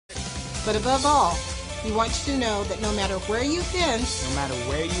But above all, we want you to know that no matter where you've been, No matter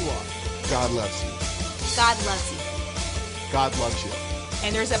where you are, God loves you. God loves you. God loves you.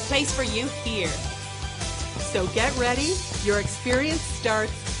 And there's a place for you here. So get ready. Your experience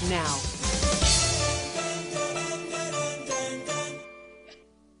starts now.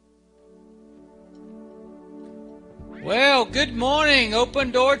 Well, good morning, Open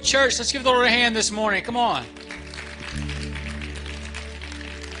Door Church. Let's give the Lord a hand this morning. Come on.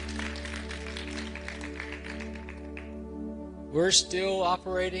 We're still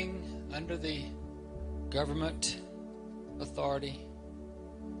operating under the government authority.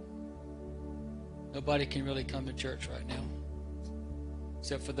 Nobody can really come to church right now,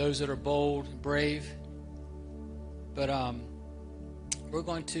 except for those that are bold and brave. But we're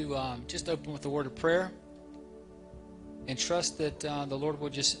going to just open with a word of prayer and trust that the Lord will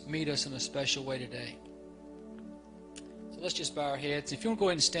just meet us in a special way today. So let's just bow our heads. If you want to go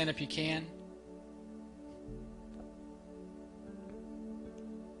ahead and stand up, you can.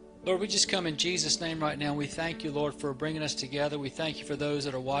 Lord, we just come in Jesus' name right now. We thank you, Lord, for bringing us together. We thank you for those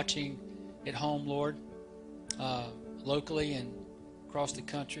that are watching at home, Lord, locally and across the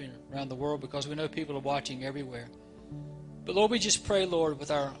country and around the world, because we know people are watching everywhere. But Lord, we just pray, Lord, with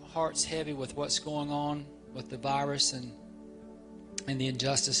our hearts heavy with what's going on with the virus and the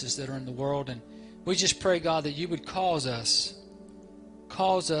injustices that are in the world. And we just pray, God, that you would cause us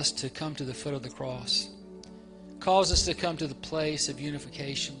to come to the foot of the cross. Cause us to come to the place of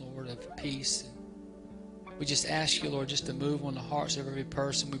unification, Lord, of peace. We just ask you, Lord, just to move on the hearts of every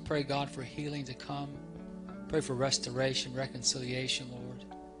person. We pray, God, for healing to come. Pray for restoration, reconciliation, Lord.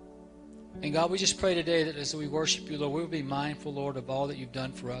 And God, we just pray today that as we worship you, Lord, we will be mindful, Lord, of all that you've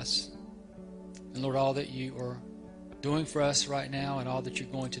done for us. And Lord, all that you are doing for us right now and all that you're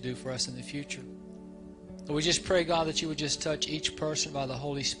going to do for us in the future. Lord, we just pray, God, that you would just touch each person by the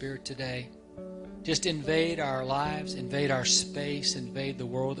Holy Spirit today. Just invade our lives, invade our space, invade the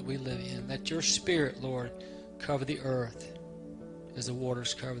world that we live in. Let your Spirit, Lord, cover the earth as the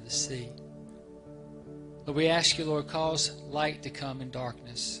waters cover the sea. Lord, we ask you, Lord, cause light to come in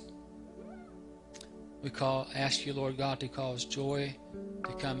darkness. We ask you, Lord God, to cause joy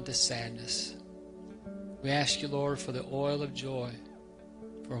to come into sadness. We ask you, Lord, for the oil of joy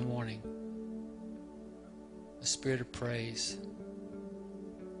for mourning, the spirit of praise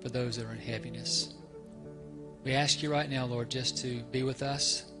for those that are in heaviness. We ask you right now, Lord, just to be with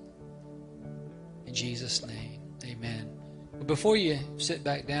us. In Jesus' name, amen. But before you sit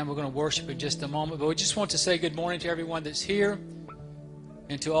back down, we're going to worship in just a moment. But we just want to say good morning to everyone that's here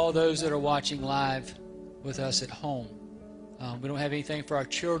and to all those that are watching live with us at home. We don't have anything for our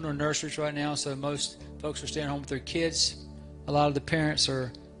children or nurseries right now, so most folks are staying home with their kids. A lot of the parents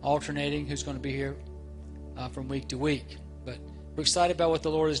are alternating who's going to be here from week to week. But we're excited about what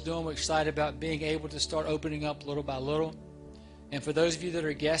the Lord is doing. We're excited about being able to start opening up little by little. And for those of you that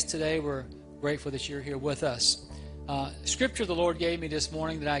are guests today, we're grateful that you're here with us. Scripture the Lord gave me this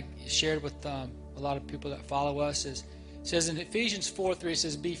morning that I shared with a lot of people that follow us says in Ephesians 4:3, it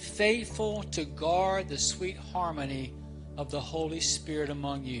says, "Be faithful to guard the sweet harmony of the Holy Spirit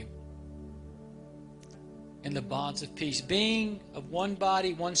among you in the bonds of peace, being of one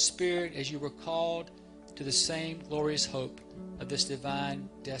body, one spirit, as you were called to the same glorious hope of this divine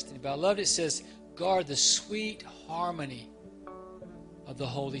destiny." But I love it says, guard the sweet harmony of the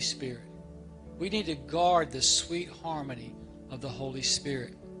Holy Spirit. We need to guard the sweet harmony of the Holy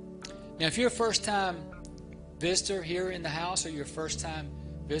Spirit. Now, if you're a first-time visitor here in the house or you're a first-time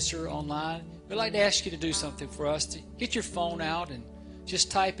visitor online, we'd like to ask you to do something for us. To get your phone out and just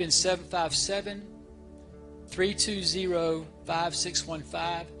type in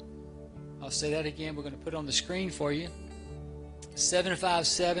 757-320-5615. I'll say that again. We're going to put it on the screen for you.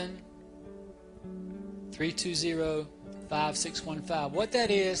 757-320-5615. What that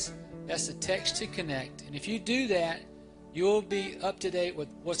is, that's the text to connect. And if you do that, you'll be up to date with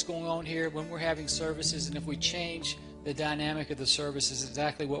what's going on here when we're having services, and if we change the dynamic of the services,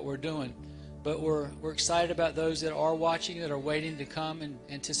 exactly what we're doing. But we're excited about those that are watching, that are waiting to come in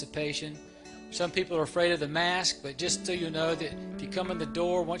anticipation. Some people are afraid of the mask, but just so you know that if you come in the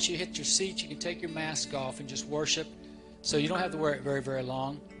door, once you hit your seat, you can take your mask off and just worship. So you don't have to wear it very, very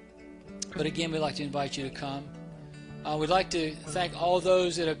long. But again, we'd like to invite you to come. We'd like to thank all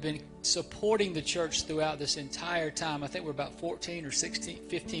those that have been supporting the church throughout this entire time. I think we're about 14 or 16,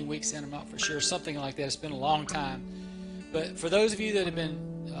 15 weeks in, I'm not for sure, something like that. It's been a long time. But for those of you that have been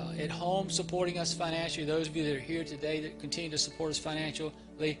at home supporting us financially, those of you that are here today that continue to support us financially,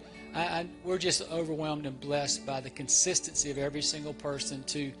 we're just overwhelmed and blessed by the consistency of every single person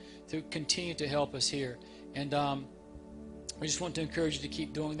to continue to help us here. And we just want to encourage you to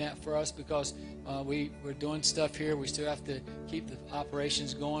keep doing that for us, because we're doing stuff here. We still have to keep the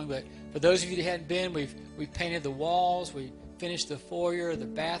operations going. But for those of you that hadn't been, we've painted the walls. We finished the foyer, the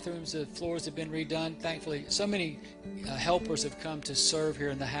bathrooms, the floors have been redone. Thankfully, so many helpers have come to serve here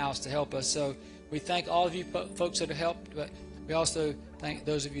in the house to help us. So we thank all of you folks that have helped, but we also thank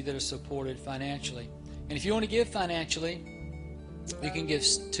those of you that have supported financially. And if you want to give financially, you can give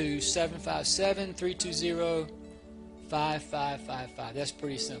to 757-320-5555. That's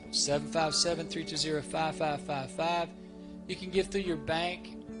pretty simple. 757-320-5555. You can give through your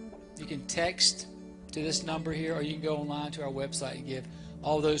bank. You can text to this number here, or you can go online to our website and give.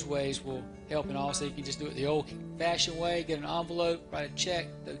 All those ways will help. And also you can just do it the old-fashioned way, get an envelope, write a check,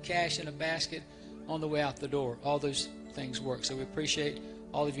 throw cash in a basket on the way out the door. All those things work. So we appreciate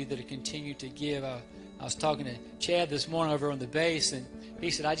all of you that have continued to give. I was talking to Chad this morning over on the base, and he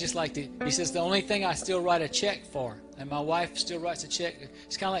said, he says, the only thing I still write a check for, and my wife still writes a check.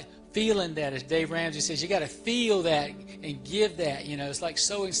 It's kind of like feeling that, as Dave Ramsey says, you got to feel that and give that. It's like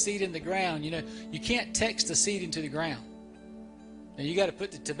sowing seed in the ground. You can't text the seed into the ground. And you got to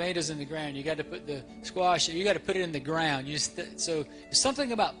put the tomatoes in the ground. You got to put the squash. You got to put it in the ground. So there's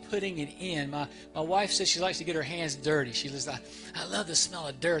something about putting it in. My wife says she likes to get her hands dirty. She says, I love the smell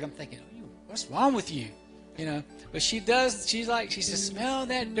of dirt. I'm thinking, what's wrong with you? But she does. She says, smell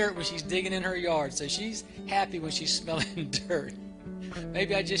that dirt when she's digging in her yard. So she's happy when she's smelling dirt.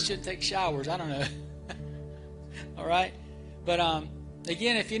 Maybe I just shouldn't take showers. I don't know. All right. But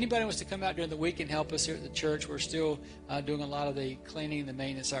again, if anybody wants to come out during the week and help us here at the church, we're still doing a lot of the cleaning and the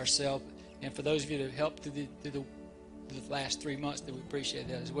maintenance ourselves. And for those of you that have helped through the last 3 months, then we appreciate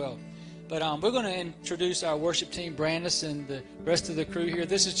that as well. But we're going to introduce our worship team, Brandis, and the rest of the crew here.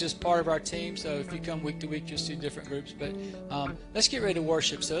 This is just part of our team, so if you come week to week, you'll see different groups. But let's get ready to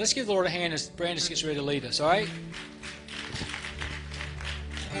worship. So let's give the Lord a hand as Brandis gets ready to lead us, all right?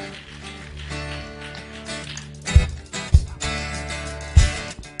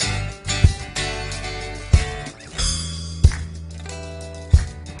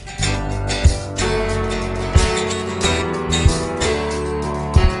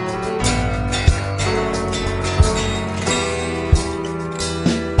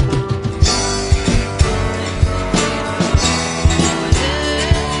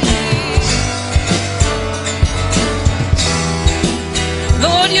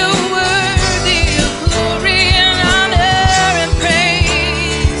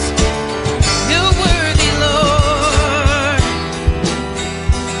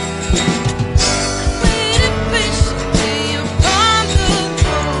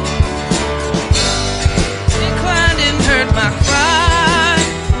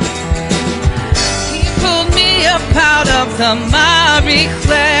 The miry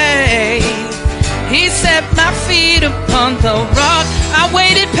clay. He set my feet upon the rock. I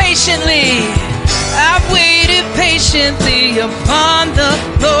waited patiently upon the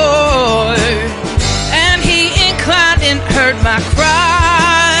Lord, and He inclined and heard my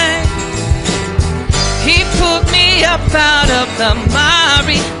cry. He pulled me up out of the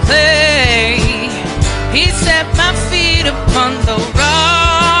miry clay. He set my feet upon the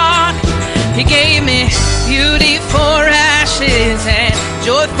rock. He gave me beauty for ashes and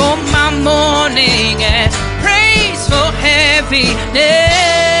joy for my mourning and praise for heaviness.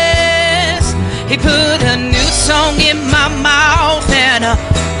 He put a new song in my mouth and a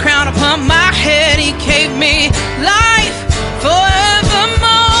crown upon my head. He gave me life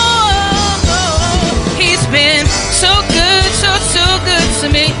forevermore. He's been so good, so good to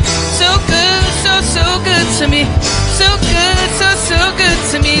me. So good, so good to me. So good, so good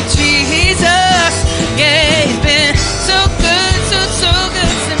to me, Jesus. Yeah, He's been so good, so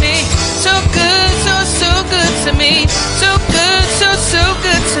good to me. So good, so good to me. So good, so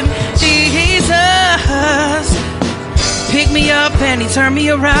good to me, Jesus. Picked me up and He turned me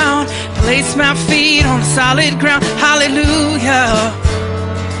around, placed my feet on solid ground. Hallelujah,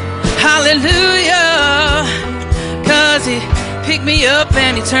 hallelujah. 'Cause He picked me up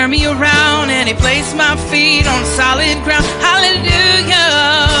and He turned me around, and He placed my feet on solid ground.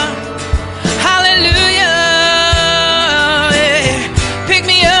 Hallelujah, hallelujah. Yeah. Picked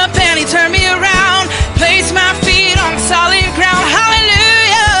me up and He turned me around, placed my feet on solid ground.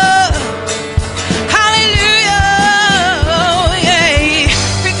 Hallelujah, hallelujah. Yeah.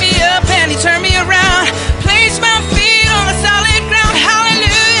 Picked me up and He turned me around, placed my feet on the solid ground. Hallelujah.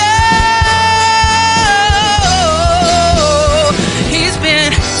 He's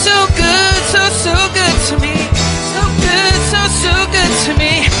been so good, so good to me. So good, so good to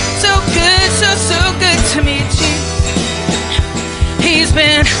me. So good, so good to me, Jesus. He's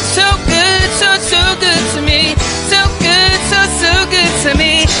been so good, so good to me. So good, so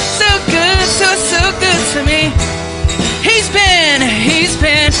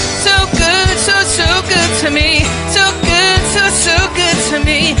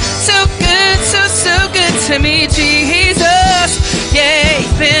to me, Jesus. Yeah,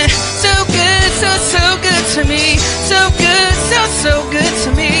 he's been so good, so, so good to me. So good, so, so good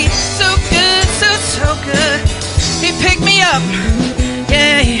to me. So good, so, so good. He picked me up.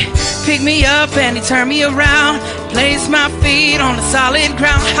 Yeah, he picked me up and he turned me around. Placed my feet on the solid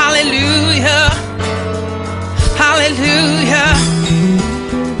ground. Hallelujah. Hallelujah.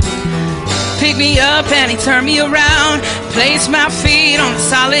 Picked me up and he turned me around. Placed my feet on the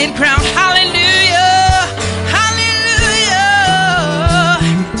solid ground. Hallelujah. Hallelujah.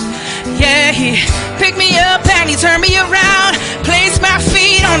 Yeah, he picked me up and he turned me around. Placed my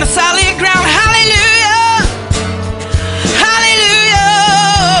feet on the solid ground. Hallelujah. Hallelujah.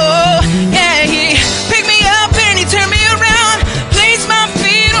 Yeah, he picked me up and he turned me around. Placed my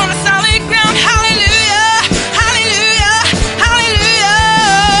feet on the solid ground. Hallelujah. Hallelujah. Hallelujah.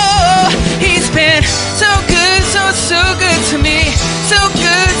 He's been so good, so, so good to me. So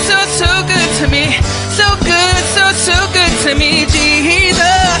good, so, so good to me. So good, so, so good to me,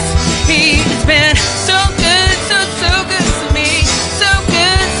 Jesus. He's been so good, so, so good to me. So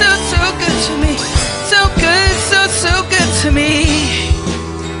good, so, so good to me. So good, so, so good to me.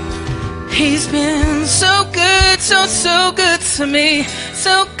 He's been so good, so, so good to me.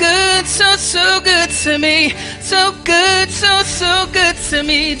 So good, so, so good to me. So good, so, so good to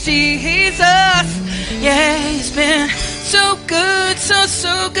me, Jesus. Yeah, he's been so good, so,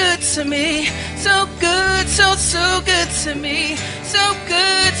 so good to me. So good, so, so good to me. So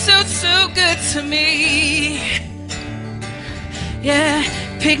good, so, so good to me. Yeah,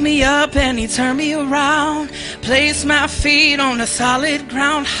 pick me up and he turned me around. Placed my feet on the solid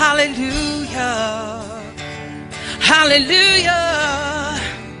ground. Hallelujah. Hallelujah.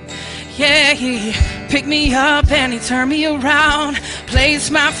 Yeah, he picked me up and he turned me around.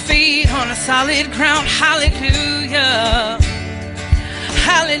 Placed my feet on the solid ground. Hallelujah.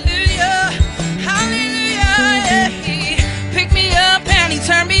 Hallelujah. Hallelujah. Yeah, he picked me up and he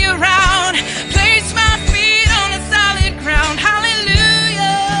turned me around. Placed my feet on the solid ground.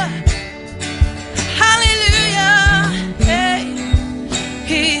 Hallelujah. Hallelujah. Yeah.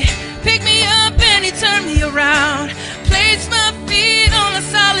 He picked me up and he turned me around. Placed my feet on the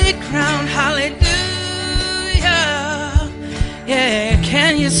solid ground. Hallelujah. Yeah,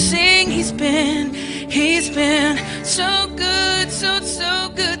 can you sing? He's been so good, so, so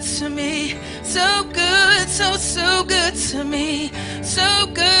good to me. So good, so, so good to me. So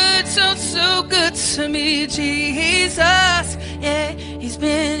good, so, so good to me, Jesus. Yeah, he's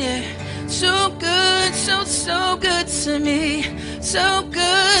been, so good, so, so good to me. So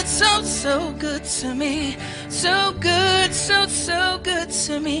good, so, so good to me. So good, so, so good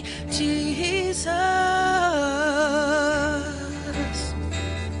to me, Jesus.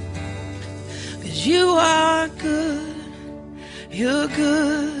 'Cause you are good, you're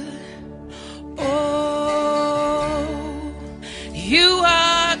good. Oh, you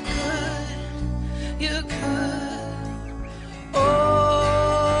are good, you're good.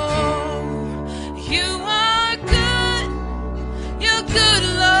 Oh, you are good, you're good,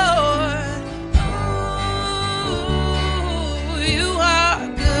 Lord. Oh, you are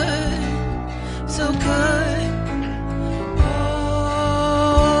good, so good.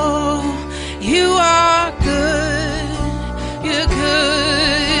 Oh, you are good, you're good.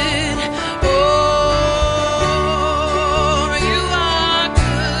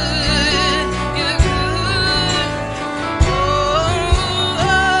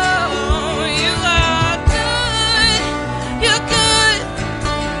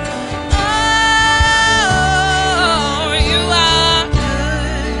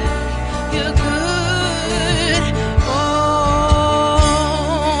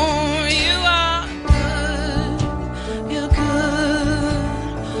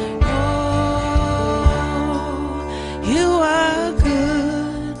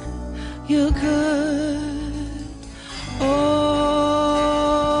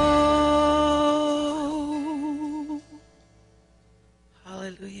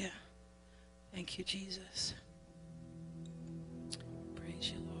 Jesus.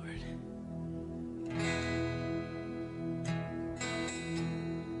 Praise you, Lord.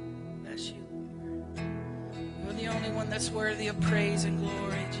 Bless you, Lord. You're the only one that's worthy of praise and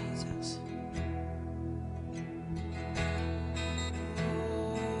glory, Jesus.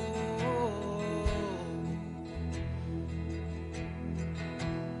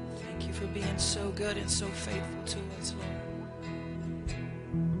 Thank you for being so good and so faithful to us, Lord.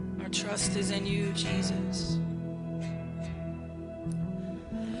 Trust is in you, Jesus.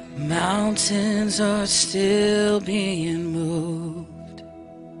 Mountains are still being moved.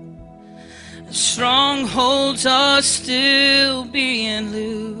 Strongholds are still being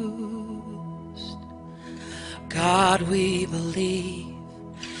loosed. God, we believe.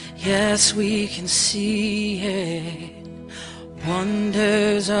 Yes, we can see it.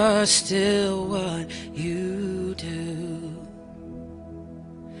 Wonders are still what you do.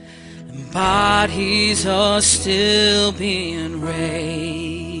 And bodies are still being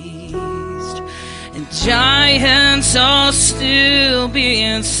raised. And giants are still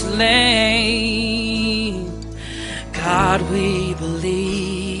being slain. God, we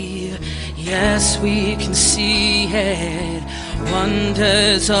believe. Yes, we can see it.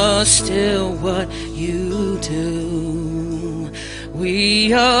 Wonders are still what you do.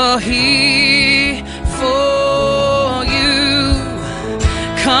 We are here for you.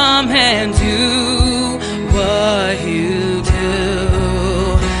 Come and do what you do.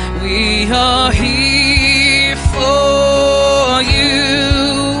 We are here for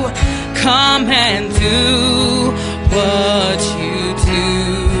you. Come and do what you do.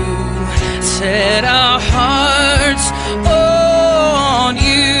 Set our hearts on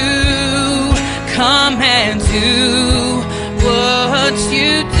you. Come and do what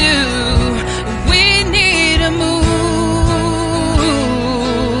you do. We need a move.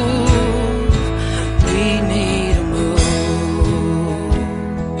 We need a move.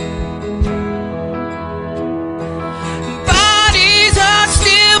 Bodies are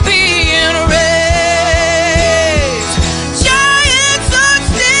still being raised. Giants are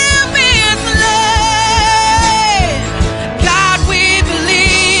still being slain. God, we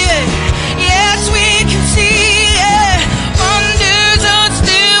believe. Yes, we can see it. Wonders are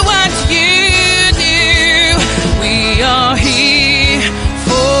still what you do. We are here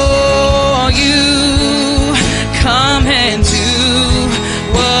for you. Come and do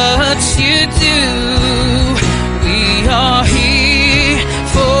what you do. We are here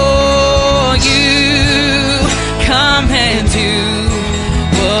for you. Come and do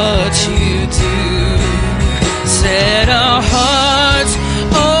what you do. Set our hearts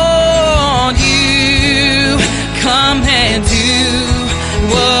on you. Come and do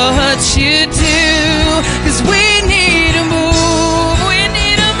what you do. 'Cause we need a move. We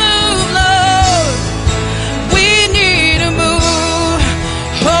need a move, Lord. We need a move.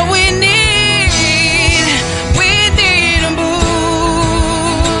 Oh, we need a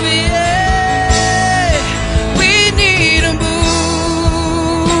move. Yeah. We need a move.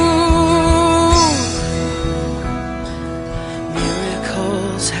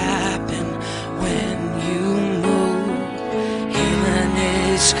 Miracles happen when you move. Healing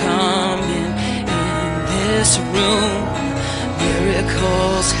is coming in this room.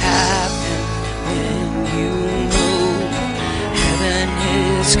 Miracles happen when you move. Heaven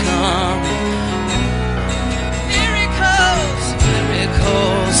is coming. Miracles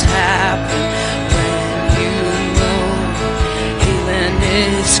happen when you move. Healing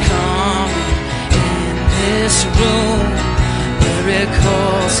is coming in this room.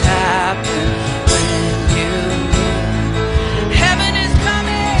 Miracles happen when you move. Heaven is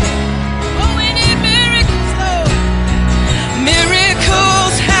coming. Oh, we need miracles, Lord.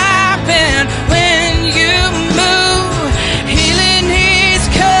 Miracles happen when you move. Healing is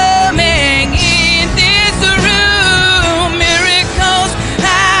coming in this room. Miracles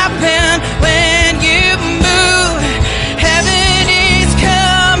happen when you move. Heaven is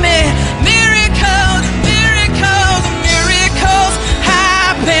coming. Miracles, miracles, miracles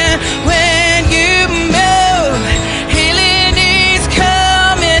happen when you move. Healing is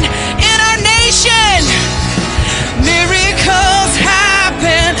coming in our nation. Miracles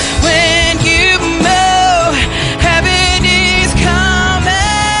happen when you move. Heaven is coming.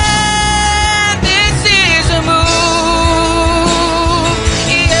 This is a move.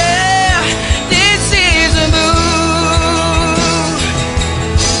 Yeah, this is a move.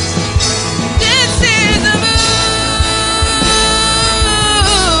 This is a move.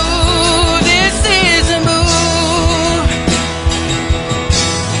 This is a move.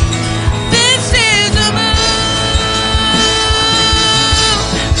 This is a move.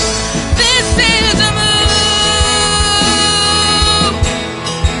 This is a move.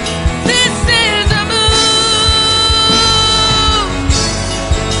 This is a move.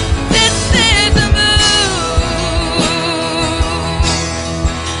 This is a move.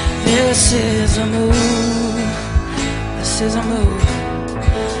 This is a move. This is a move.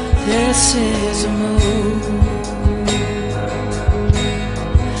 This is a move.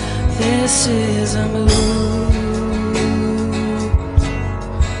 This is a move.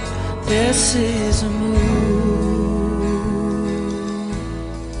 This is a move.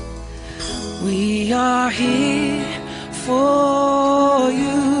 We are here for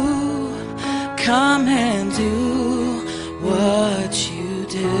you. Come and do what you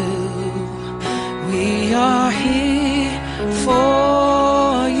do. We are here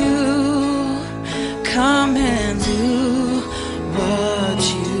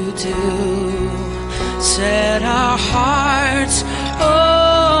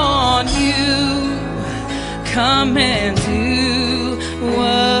come and do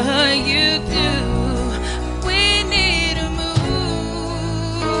what you do. We need a move.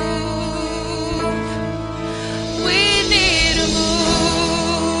 We need a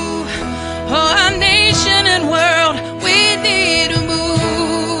move. Oh, our nation and world, we need a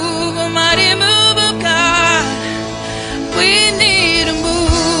move. A mighty move of God. We need a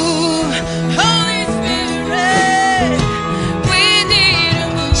move. Holy Spirit, we need a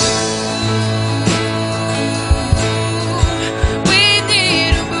move. We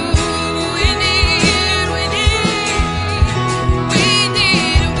need a move. We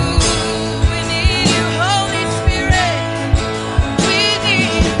need a move. We need you, Holy Spirit. We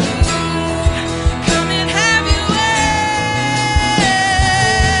need a move. Come and have your way.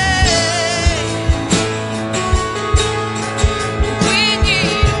 We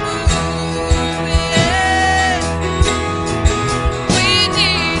need a move, yeah. We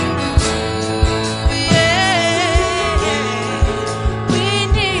need a move, yeah. We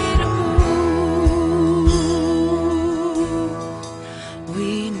need a move.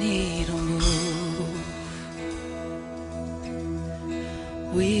 We need a move.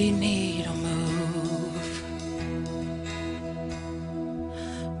 We need a move.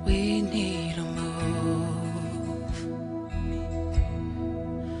 We need a move.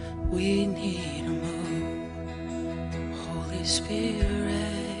 We need a move. Holy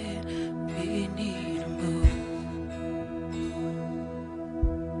Spirit, we need a move.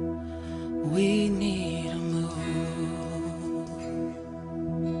 We need a move.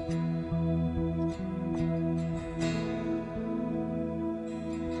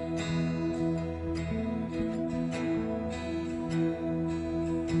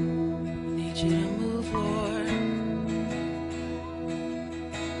 Need you to move, Lord.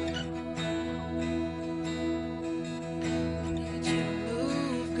 Need you to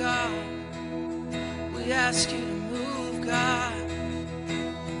move, God. We ask you to move, God.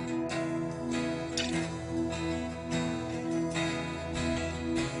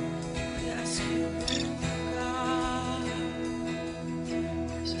 We ask you to move, God.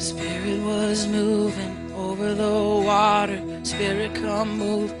 As the Spirit was moving over the water, Spirit, come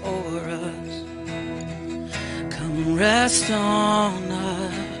move over us. Come rest on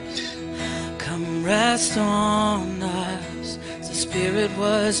us. Come rest on us. As the Spirit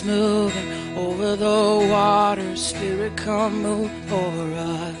was moving over the water, Spirit, come move over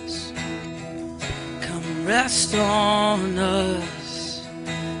us. Come rest on us.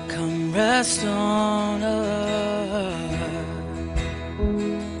 Come rest on us.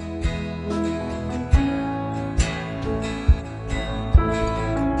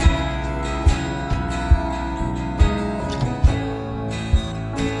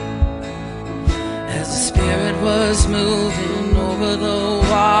 As the Spirit was moving over the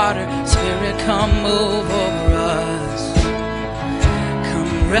water, Spirit, come move over us.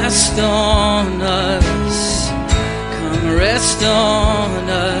 Come rest on us. Come rest on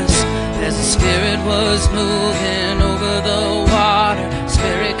us. As the Spirit was moving over the water,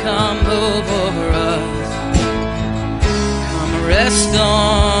 Spirit, come move over us. Come rest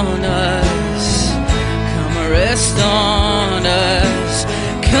on us. Come rest on us.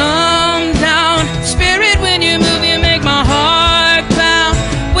 Come down, Spirit, when you move, you make my heart pound.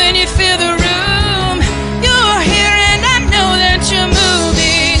 When you fill the room, you're here and I know that you're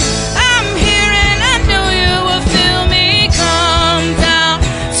moving. I'm here and I know you will fill me. Come down,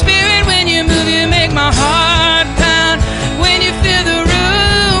 Spirit, when you move, you make my heart pound. When you fill the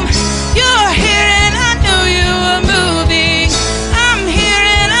room, you're here and I know you are moving. I'm here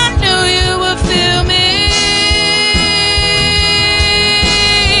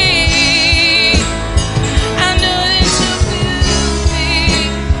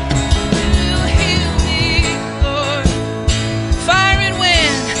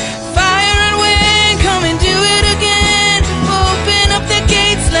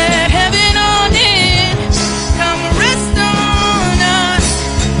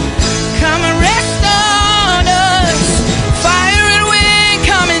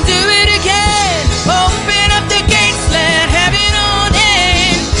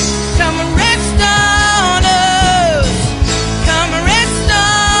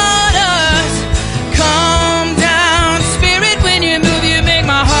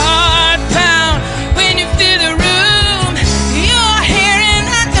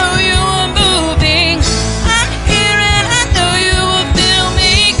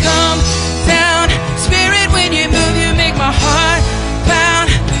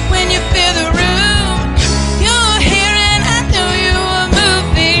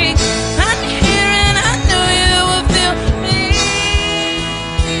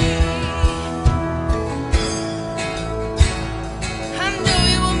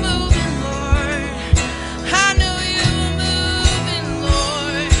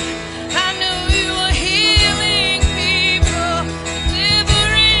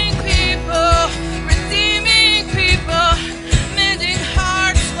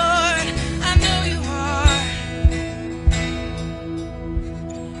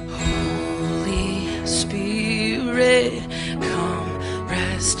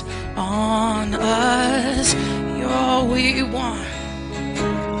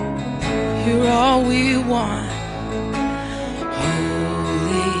You're all we want.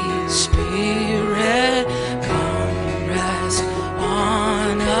 Holy Spirit, come rest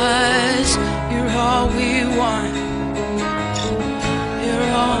on us. You're all we want.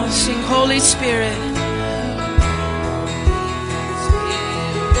 You're all, sing Holy Spirit.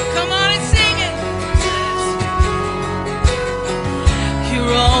 Come on and sing it.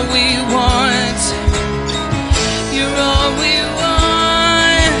 You're all we want. You're all we want.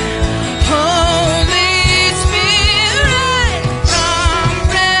 Holy Spirit, come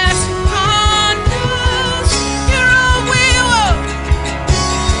rest on us. You're all we want.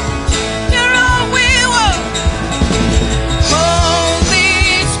 You're all we want. Holy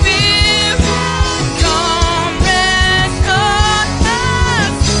Spirit, come rest on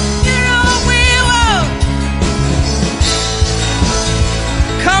us. You're all we want.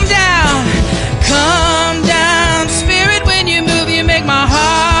 Come down, come down, Spirit. When you move, you make my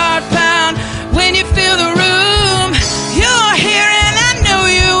heart pound. When you fill the room, you're here and I know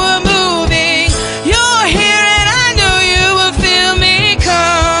you are moving. You're here and I know you will feel me.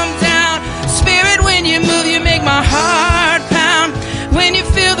 Come down, Spirit. When you move, you make my heart pound. When you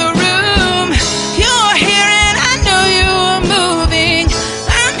fill the room, you're here and I know you are moving.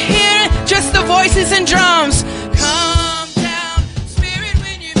 I'm hearing just the voices and drums. Come down, Spirit.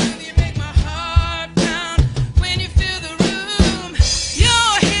 When you move, you make my heart pound. When you fill the room,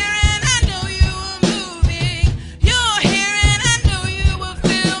 you're here and I know you are moving. You're here and I know you will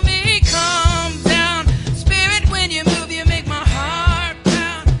feel me. Come down, Spirit. When you move, you make my heart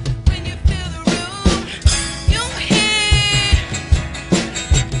pound. When you fill the room, you're here.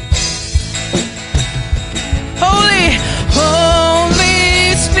 Holy,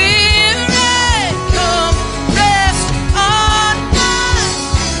 Holy Spirit, come rest on us.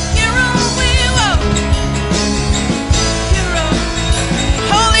 You're all we want. You're all,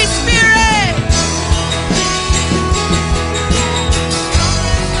 Holy Spirit, come rest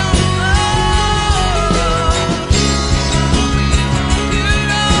on us.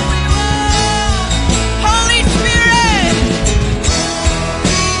 You're all we want. Holy Spirit,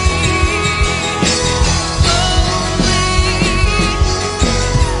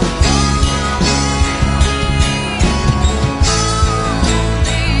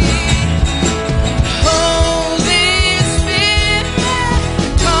 Holy Spirit,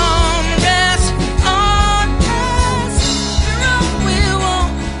 come rest on us. You're all we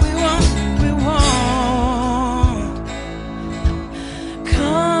want, we want.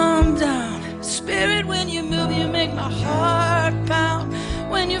 Come down, Spirit. When you move, you make my heart pound.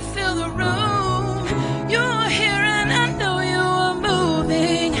 When you fill the room, you're here and I know you are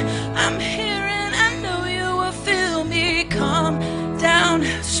moving. I'm here and I know you will feel me. Come down,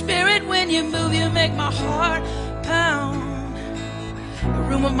 Spirit. When you move, you make my heart pound. The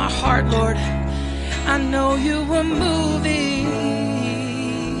room of my heart, Lord, I know you were moving.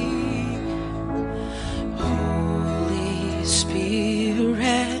 Holy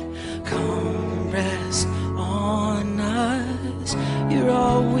Spirit, come rest on us. You're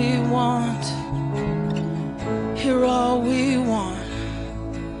all we want. You're all we want.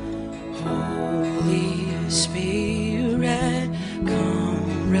 Holy Spirit,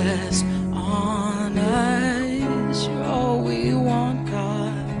 come rest on us. You're all we want,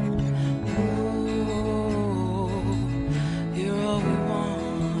 God. Oh, you're all we want.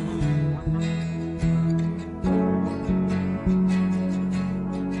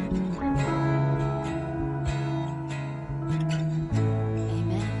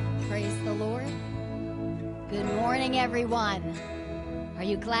 Amen. Praise the Lord. Good morning, everyone. Are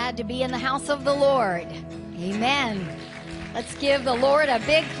you glad to be in the house of the Lord? Amen. Let's give the Lord a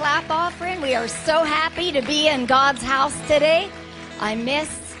big clap offering. We are so happy to be in God's house today. I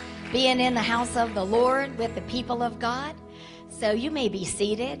miss being in the house of the Lord with the people of God. So you may be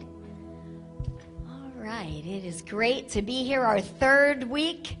seated. All right. It is great to be here, our third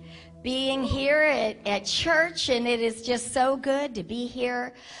week being here at church, and it is just so good to be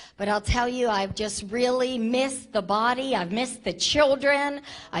here. But I'll tell you, I've just really missed the body. I've missed the children.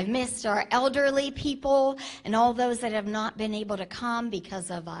 I've missed our elderly people and all those that have not been able to come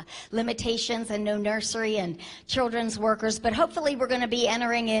because of limitations and no nursery and children's workers. But hopefully we're going to be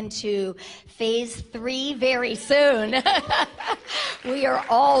entering into phase 3 very soon. We are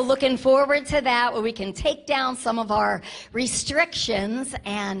all looking forward to that, where we can take down some of our restrictions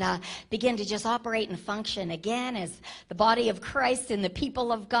and begin to just operate and function again as the body of Christ and the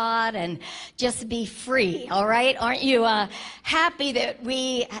people of God and just be free, all right? Aren't you happy that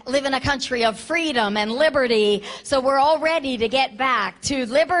we live in a country of freedom and liberty? So we're all ready to get back to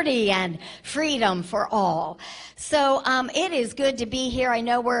liberty and freedom for all. So it is good to be here. I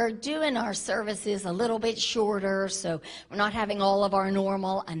know we're doing our services a little bit shorter, so we're not having all of our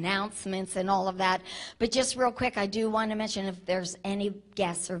normal announcements and all of that. But just real quick, I do want to mention if there's any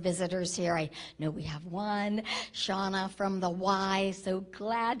guests or visitors here. I know we have one, Shauna from the Y. So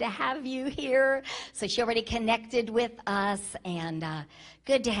glad to have you here. So she already connected with us, and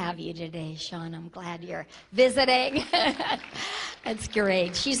good to have you today, Shauna. I'm glad you're visiting. That's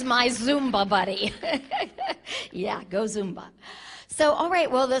great. She's my Zumba buddy. Yeah, go Zumba. So, all right,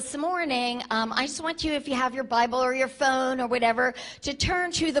 well, this morning, I just want you, if you have your Bible or your phone or whatever, to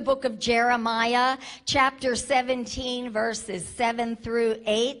turn to the book of Jeremiah, chapter 17, verses 7 through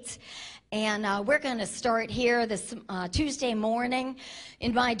 8. And we're going to start here this Tuesday morning.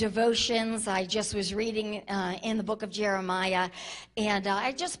 In my devotions, I just was reading in the book of Jeremiah, and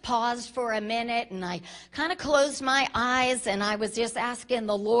I just paused for a minute, and I kind of closed my eyes, and I was just asking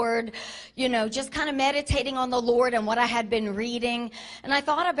the Lord, you know, just kind of meditating on the Lord and what I had been reading. And I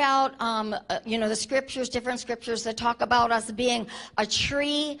thought about, you know, the scriptures, different scriptures that talk about us being a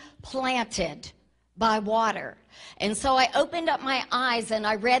tree planted by water. And so I opened up my eyes and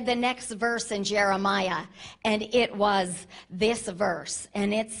I read the next verse in Jeremiah, and it was this verse.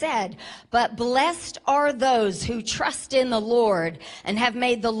 And it said, "But blessed are those who trust in the Lord and have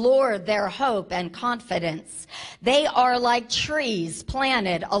made the Lord their hope and confidence. They are like trees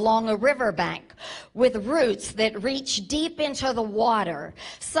planted along a riverbank with roots that reach deep into the water.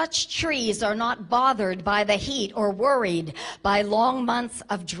 Such trees are not bothered by the heat or worried by long months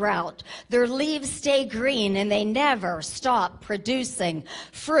of drought. Their leaves stay green and they never stop producing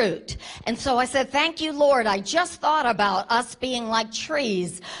fruit." And so I said, thank you, Lord. I just thought about us being like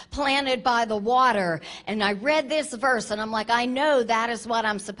trees planted by the water. And I read this verse and I'm like, I know that is what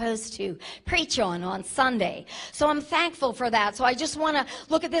I'm supposed to preach on Sunday. So I'm thankful for that. So I just want to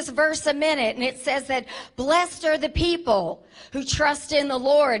look at this verse a minute. And it says that blessed are the people who trust in the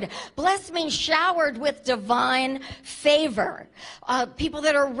Lord. Blessed means showered with divine favor. People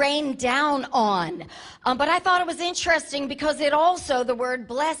that are rained down on. But I thought it was interesting because it also, the word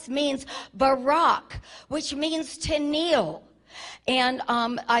blessed means barak, which means to kneel. And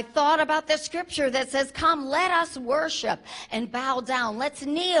I thought about the scripture that says, come, let us worship and bow down. Let's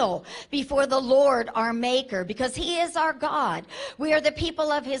kneel before the Lord, our maker, because he is our God. We are the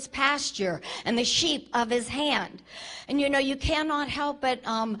people of his pasture and the sheep of his hand. And, you know, you cannot help but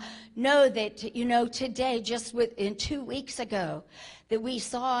know that, you know, today, just in 2 weeks ago, that we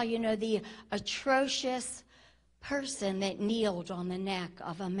saw, you know, the atrocious person that kneeled on the neck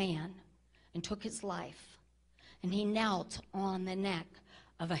of a man and took his life. And he knelt on the neck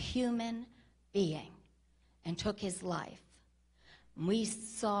of a human being and took his life. And we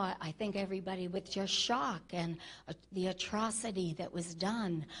saw, I think, everybody with just shock and the atrocity that was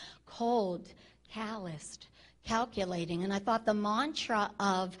done, cold, calloused, calculating. And I thought the mantra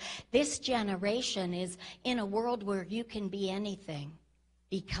of this generation is, in a world where you can be anything,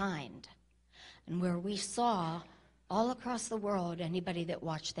 be kind. And where we saw all across the world, anybody that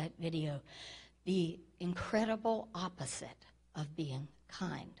watched that video, the incredible opposite of being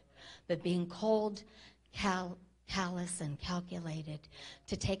kind, but being cold, callous, and calculated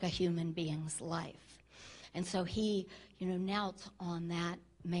to take a human being's life. And so he, you know, knelt on that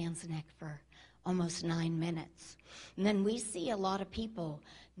man's neck for almost 9 minutes. And then we see a lot of people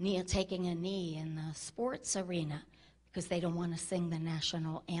taking a knee in the sports arena because they don't want to sing the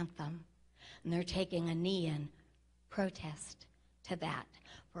national anthem. And they're taking a knee in protest to that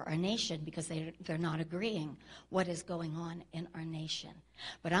for our nation because they're not agreeing what is going on in our nation.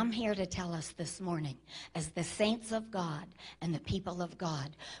 But I'm here to tell us this morning, as the saints of God and the people of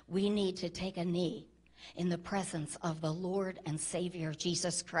God, we need to take a knee in the presence of the Lord and Savior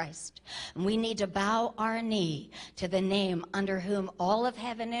Jesus Christ. And we need to bow our knee to the name under whom all of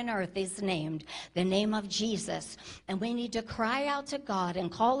heaven and earth is named, the name of Jesus. And we need to cry out to God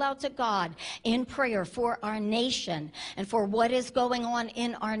and call out to God in prayer for our nation and for what is going on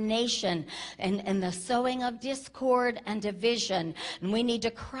in our nation and the sowing of discord and division. And we need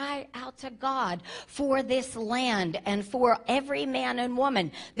to cry out to God for this land and for every man and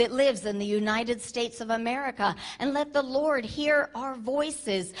woman that lives in the United States of America, and let the Lord hear our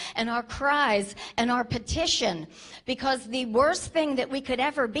voices and our cries and our petition, because the worst thing that we could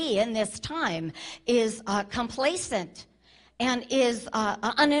ever be in this time is complacent and is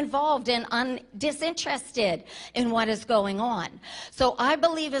uninvolved and disinterested in what is going on. So I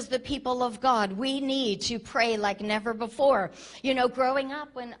believe as the people of God, we need to pray like never before. You know, growing up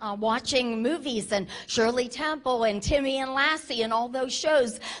when watching movies and Shirley Temple and Timmy and Lassie and all those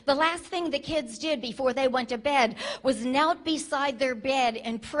shows, the last thing the kids did before they went to bed was knelt beside their bed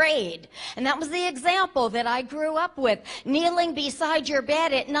and prayed. And that was the example that I grew up with, kneeling beside your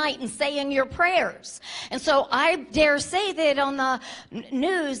bed at night and saying your prayers. And so I dare say that on the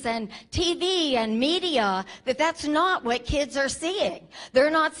news and TV and media, that's not what kids are seeing. They're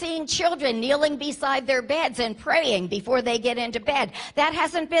not seeing children kneeling beside their beds and praying before they get into bed. That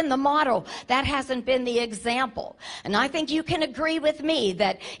hasn't been the model. That hasn't been the example. And I think you can agree with me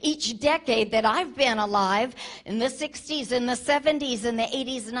that each decade that I've been alive, in the 60s, in the 70s, in the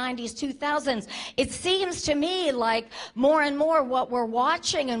 80s, 90s, 2000s, it seems to me like more and more what we're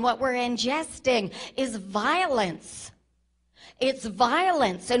watching and what we're ingesting is violence. It's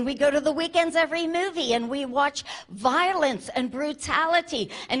violence, and we go to the weekends every movie and we watch violence and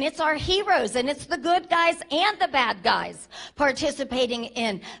brutality, and it's our heroes and it's the good guys and the bad guys participating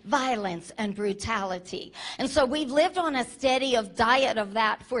in violence and brutality. And so we've lived on a steady diet of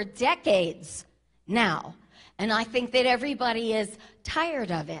that for decades now, and I think that everybody is tired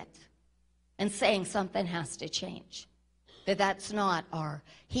of it and saying something has to change. That's not our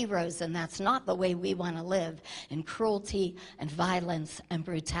heroes, and that's not the way we want to live, in cruelty and violence and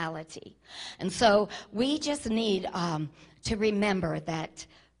brutality. And so we just need to remember that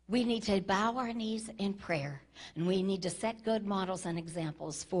we need to bow our knees in prayer, and we need to set good models and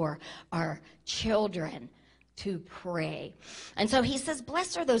examples for our children to pray. And so he says,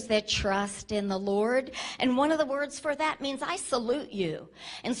 blessed are those that trust in the Lord. And one of the words for that means I salute you.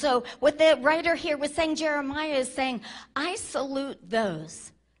 And so what the writer here was saying, Jeremiah is saying, I salute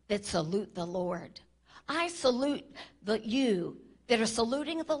those that salute the Lord. I salute you that are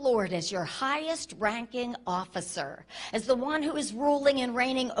saluting the Lord as your highest ranking officer, as the one who is ruling and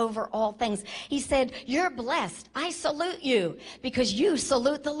reigning over all things. He said, you're blessed. I salute you because you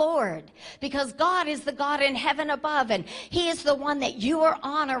salute the Lord, because God is the God in heaven above, and he is the one that you are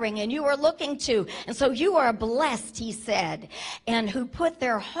honoring and you are looking to. And so you are blessed, he said, and who put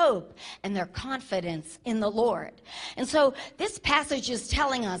their hope and their confidence in the Lord. And so this passage is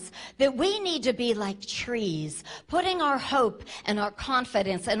telling us that we need to be like trees, putting our hope and our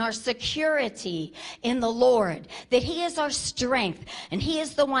confidence and our security in the Lord, that he is our strength and he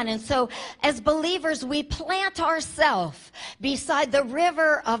is the one. And so as believers, we plant ourselves beside the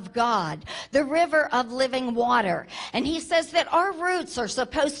river of God, the river of living water. And he says that our roots are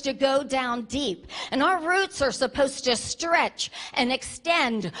supposed to go down deep, and our roots are supposed to stretch and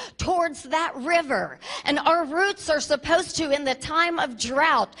extend towards that river. And our roots are supposed to, in the time of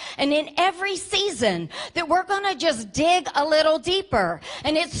drought and in every season, that we're going to just dig a little deeper.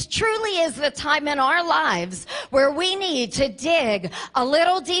 And it truly is the time in our lives where we need to dig a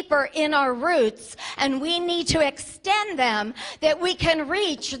little deeper in our roots, and we need to extend them that we can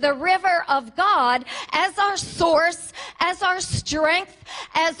reach the river of God as our source, as our strength,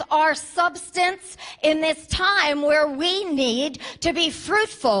 as our substance in this time where we need to be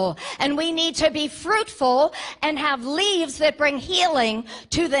fruitful, and we need to be fruitful and have leaves that bring healing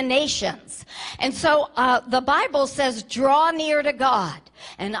to the nations. And so the Bible says, draw near to God,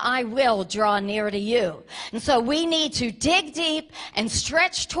 and I will draw near to you. And so we need to dig deep and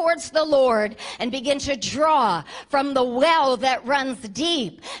stretch towards the Lord and begin to draw from the well that runs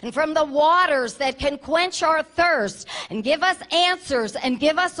deep and from the waters that can quench our thirst and give us answers and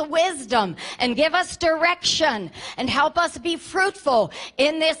give us wisdom and give us direction and help us be fruitful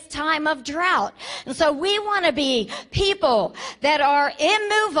in this time of drought. And so we want to be people that are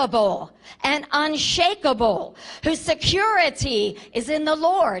immovable and unshakable, whose security is in the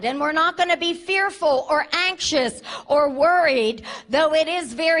Lord. And we're not going to be fearful or anxious or worried, though it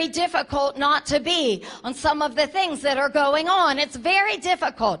is very difficult not to be on some of the things that are going on. It's very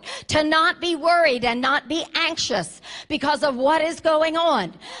difficult to not be worried and not be anxious because of what is going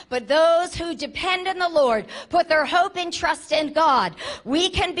on. But those who depend on the Lord, put their hope and trust in God, we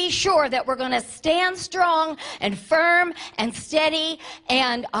can be sure that we're going to stand strong and firm and steady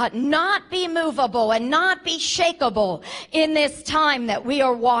and not be movable and not be shakeable in this time that we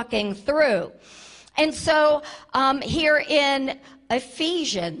are walking through. And so here in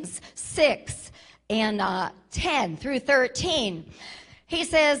Ephesians 6 and 10 through 13, He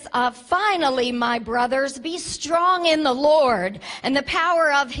says, finally, my brothers, be strong in the Lord and the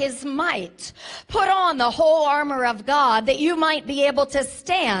power of his might. Put on the whole armor of God that you might be able to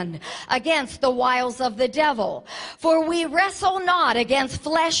stand against the wiles of the devil. For we wrestle not against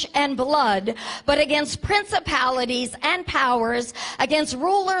flesh and blood, but against principalities and powers, against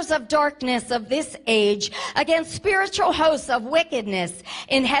rulers of darkness of this age, against spiritual hosts of wickedness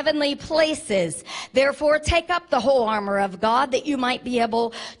in heavenly places. Therefore, take up the whole armor of God that you might be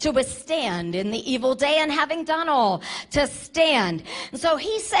able to withstand in the evil day, and having done all, to stand. And so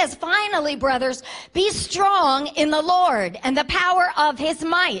he says, finally, brothers, be strong in the Lord and the power of his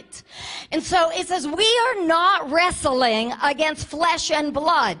might. And so it says, we are not wrestling against flesh and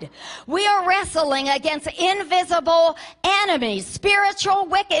blood. We are wrestling against invisible enemies, spiritual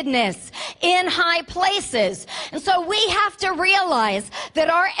wickedness in high places. And so we have to realize that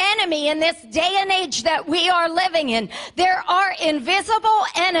our enemy in this day and age that we are living in, there are invisible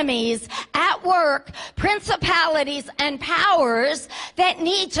enemies at work, principalities and powers that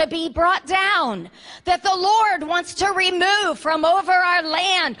need to be brought down, that the Lord wants to remove from over our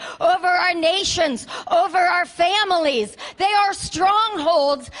land, over our nations, over our families. They are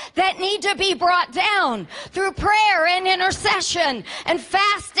strongholds that need to be brought down through prayer and intercession and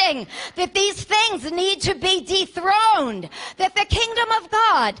fasting, that these things need to be dethroned, that the kingdom of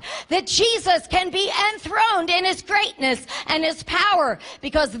God, that Jesus can be enthroned in his greatness and his power,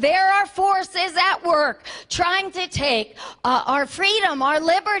 because there are forces at work trying to take our freedom, our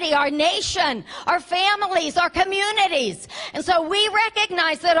liberty, our nation, our families, our communities. And so we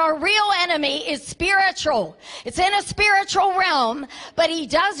recognize that our real enemy is spiritual. It's in a spiritual realm, but he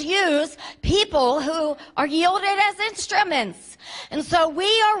does use people who are yielded as instruments. And so we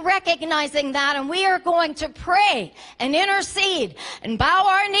are recognizing that, and we are going to pray and intercede and bow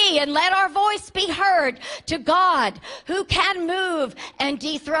our knee and let our voice be heard to God, who can move and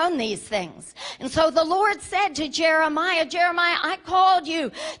dethrone these things. And so the Lord said to Jeremiah, Jeremiah, I called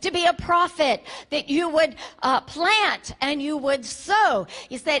you to be a prophet, that you would plant and you would sow.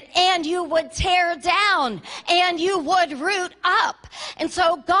 He said, and you would tear down and you would root up. And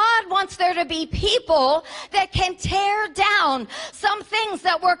so God wants there to be people that can tear down some things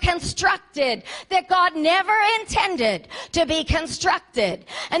that were constructed that God never intended to be constructed,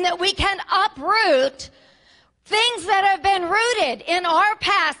 and that we can uproot things that have been rooted in our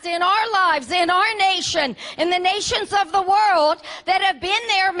past, in our lives, in our nation, in the nations of the world that have been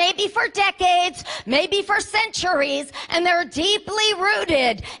there maybe for decades, maybe for centuries, and they're deeply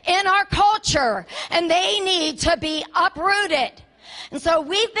rooted in our culture, and they need to be uprooted. And so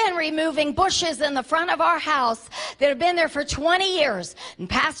we've been removing bushes in the front of our house that have been there for 20 years. And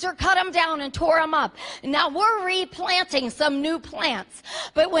Pastor cut them down and tore them up. And now we're replanting some new plants.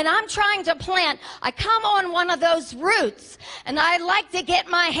 But when I'm trying to plant, I come on one of those roots, and I like to get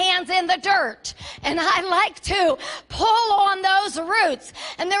my hands in the dirt, and I like to pull on those roots.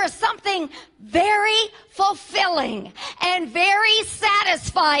 And there is something very fulfilling and very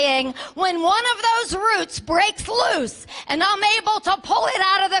satisfying when one of those roots breaks loose and I'm able to pull it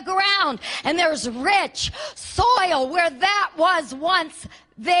out of the ground, and there's rich soil where that was once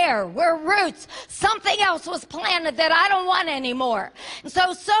there, where roots, something else was planted that I don't want anymore. And so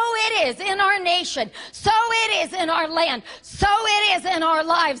it is in our nation, so it is in our land, so it is in our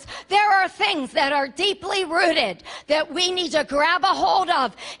lives. There are things that are deeply rooted that we need to grab a hold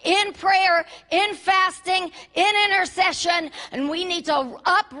of in prayer, in fasting, in intercession, and we need to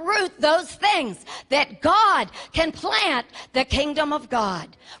uproot those things that God can plant the kingdom of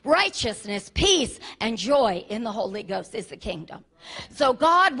God. Righteousness, peace, and joy in the Holy Ghost is the kingdom. So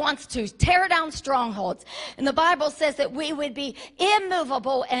God wants to tear down strongholds. And the Bible says that we would be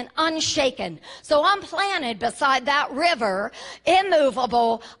immovable and unshaken. So I'm planted beside that river,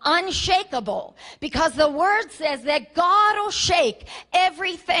 immovable, unshakable, because the word says that God will shake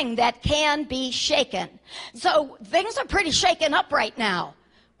everything that can be shaken. So things are pretty shaken up right now.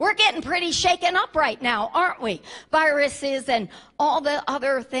 We're getting pretty shaken up right now, aren't we? Viruses and all the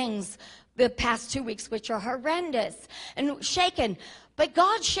other things the past 2 weeks, which are horrendous and shaken. But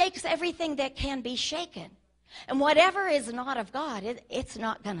God shakes everything that can be shaken. And whatever is not of God, it's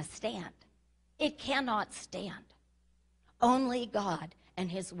not going to stand. It cannot stand. Only God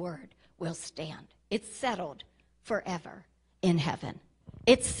and his word will stand. It's settled forever in heaven.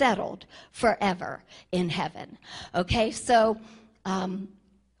 It's settled forever in heaven. Okay, so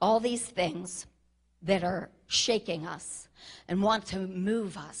all these things that are shaking us and want to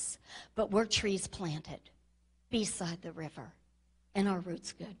move us, but we're trees planted beside the river, and our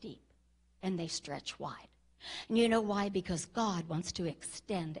roots go deep and they stretch wide. And you know why? Because God wants to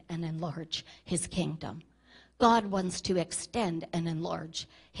extend and enlarge his kingdom. God wants to extend and enlarge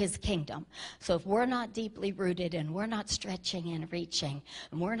his kingdom. So if we're not deeply rooted and we're not stretching and reaching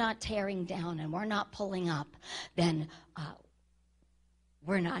and we're not tearing down and we're not pulling up, then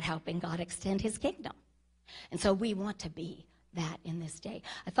we're not helping God extend his kingdom. And so we want to be that in this day.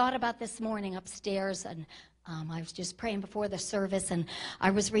 I thought about this morning upstairs, and I was just praying before the service, and I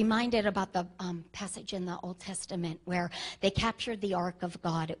was reminded about the passage in the Old Testament where they captured the Ark of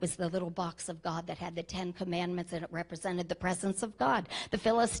God. It was the little box of God that had the 10 Commandments, and it represented the presence of God. The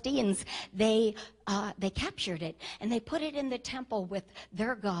Philistines, they captured it, and they put it in the temple with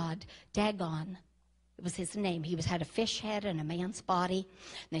their god, Dagon. It was his name. He had a fish head and a man's body,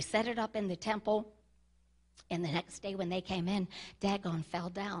 and they set it up in the temple, and the next day when they came in, Dagon fell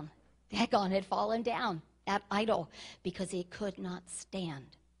down. Dagon had fallen down, that idol, because he could not stand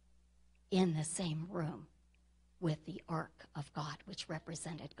in the same room with the Ark of God, which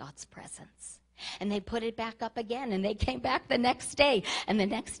represented God's presence. And they put it back up again, and they came back the next day. And the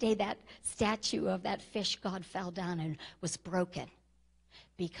next day, that statue of that fish god fell down and was broken,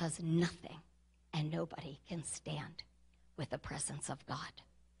 because nothing and nobody can stand with the presence of God.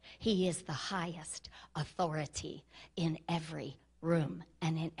 He is the highest authority in every room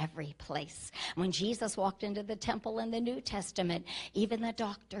and in every place. When Jesus walked into the temple in the New Testament, even the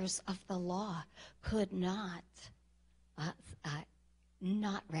doctors of the law could not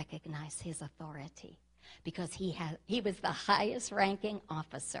recognize his authority, because he was the highest ranking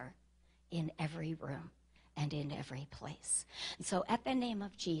officer in every room and in every place. And so at the name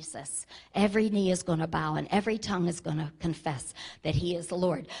of Jesus, every knee is going to bow and every tongue is going to confess that he is the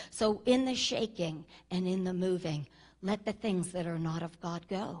Lord. So in the shaking and in the moving, let the things that are not of God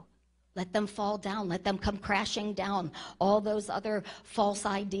go. Let them fall down. Let them come crashing down. All those other false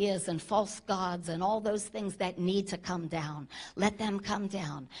ideas and false gods and all those things that need to come down. Let them come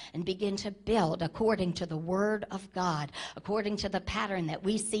down and begin to build according to the Word of God, according to the pattern that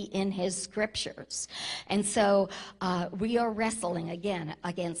we see in his scriptures. And so we are wrestling again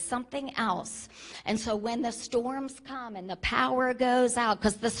against something else. And so when the storms come and the power goes out,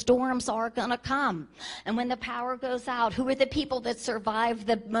 because the storms are going to come, and when the power goes out, who are the people that survive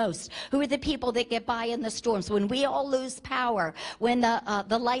the most? Who are the people that get by in the storms? When we all lose power, when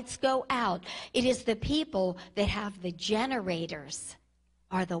the lights go out, it is the people that have the generators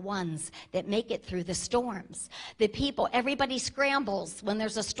are the ones that make it through the storms. The people, everybody scrambles when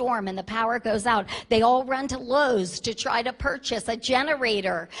there's a storm and the power goes out. They all run to Lowe's to try to purchase a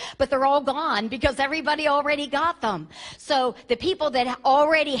generator, but they're all gone because everybody already got them. So the people that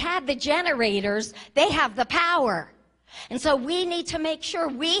already had the generators, they have the power. And so we need to make sure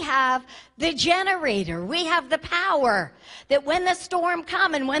we have the generator. We have the power that when the storm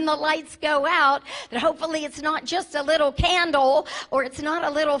comes and when the lights go out, that hopefully it's not just a little candle or it's not a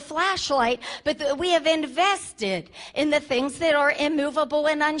little flashlight, but that we have invested in the things that are immovable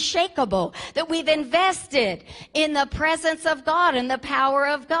and unshakable, that we've invested in the presence of God and the power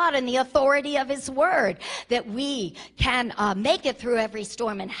of God and the authority of his word, that we can make it through every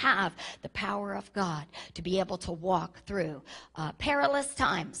storm and have the power of God to be able to walk through perilous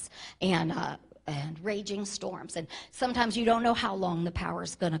times and raging storms. And sometimes you don't know how long the power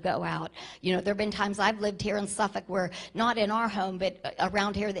is going to go out. You know, there have been times I've lived here in Suffolk where, not in our home, but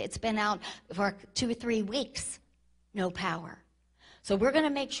around here, it's been out for 2 or 3 weeks, no power. So we're going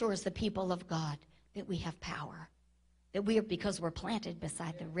to make sure as the people of God that we have power. That because we're planted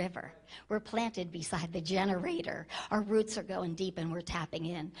beside the river. We're planted beside the generator. Our roots are going deep and we're tapping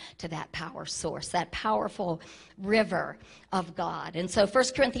in to that power source, that powerful river of God. And so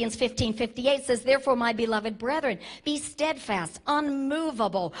 1 Corinthians 15:58 says, "Therefore, my beloved brethren, be steadfast,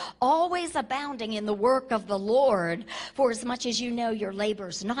 unmovable, always abounding in the work of the Lord, for as much as you know your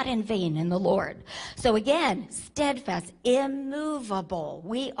labor's not in vain in the Lord." So again, steadfast, immovable.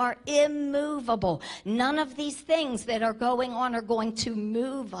 We are immovable. None of these things that are going on are going to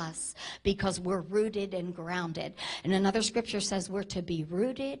move us because we're rooted and grounded. And another scripture says we're to be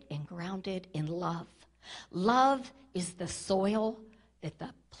rooted and grounded in love. Love is the soil that the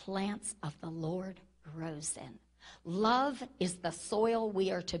plants of the Lord grows in. Love is the soil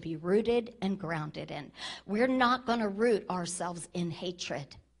we are to be rooted and grounded in. We're not going to root ourselves in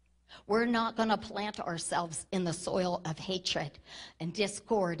hatred. We're not going to plant ourselves in the soil of hatred and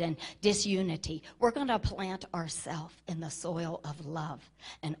discord and disunity. We're going to plant ourselves in the soil of love,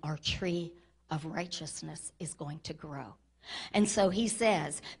 and our tree of righteousness is going to grow. And so he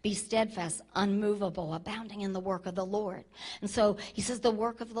says, be steadfast, unmovable, abounding in the work of the Lord. And so he says the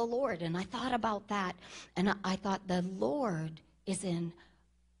work of the Lord. And I thought about that, and I thought the Lord is in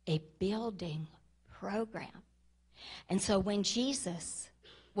a building program. And so when Jesus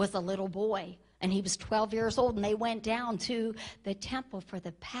was a little boy, And he was 12 years old, and they went down to the temple for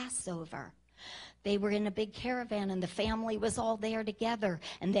the Passover. They were in a big caravan, and the family was all there together,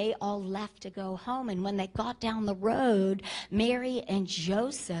 and they all left to go home. And when they got down the road, Mary and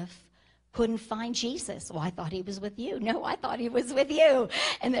Joseph couldn't find Jesus. Well, I thought he was with you. No, I thought he was with you.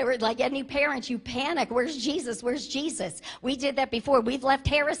 And they were like any parents, you panic. Where's Jesus? Where's Jesus? We did that before. We've left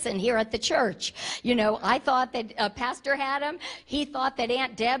Harrison here at the church. You know, I thought that Pastor had him. He thought that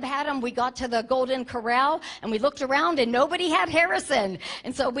Aunt Deb had him. We got to the Golden Corral, and we looked around, and nobody had Harrison.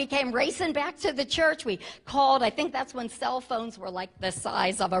 And so we came racing back to the church. We called. I think that's when cell phones were like the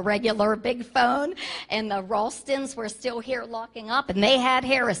size of a regular big phone. And the Ralstons were still here locking up, and they had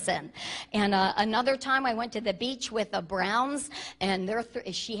Harrison. And another time I went to the beach with the Browns, and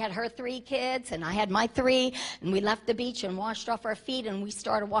she had her 3 kids, and I had my 3, and we left the beach and washed off our feet, and we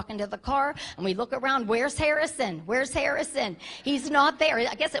started walking to the car, and we look around, where's Harrison? Where's Harrison? He's not there.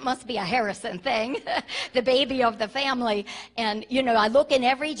 I guess it must be a Harrison thing, the baby of the family. And, you know, I look in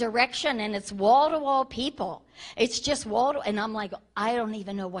every direction, and it's wall-to-wall people. It's just wall-to-wall, and I'm like, I don't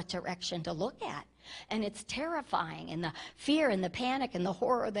even know what direction to look at. And it's terrifying, and the fear and the panic and the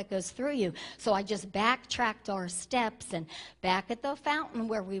horror that goes through you. So I just backtracked our steps, and back at the fountain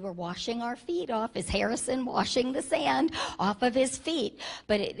where we were washing our feet off is Harrison washing the sand off of his feet.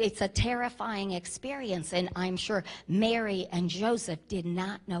 But it's a terrifying experience, and I'm sure Mary and Joseph did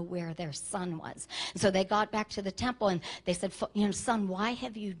not know where their son was. And so they got back to the temple, and they said, you know, son, why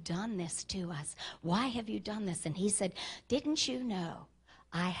have you done this to us? Why have you done this? And he said, didn't you know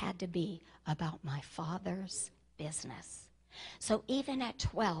I had to be about my Father's business? So even at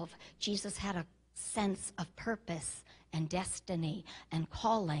 12, Jesus had a sense of purpose and destiny and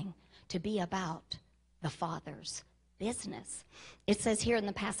calling to be about the Father's business. It says here in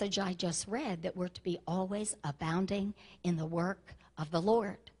the passage I just read that we're to be always abounding in the work of the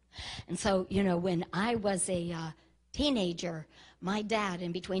Lord. And so, you know, when I was a teenager, my dad,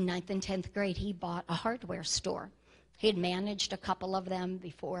 in between 9th and 10th grade, he bought a hardware store. He had managed a couple of them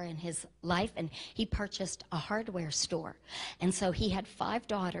before in his life, and he purchased a hardware store. And so he had 5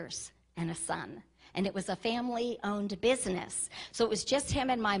 daughters and a son, and it was a family-owned business. So it was just him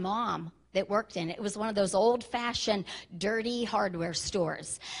and my mom that worked in it. It was one of those old-fashioned, dirty hardware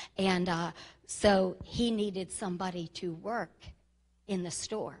stores. And so he needed somebody to work in the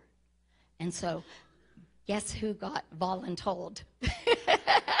store. And so guess who got voluntold?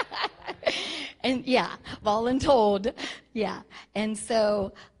 And yeah, voluntold, yeah. And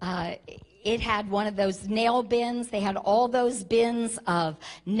so it had one of those nail bins. They had all those bins of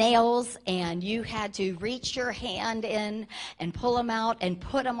nails, and you had to reach your hand in and pull them out and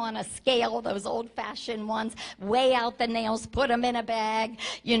put them on a scale, those old-fashioned ones, weigh out the nails, put them in a bag,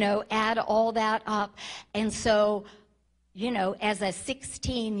 you know, add all that up. And so, you know, as a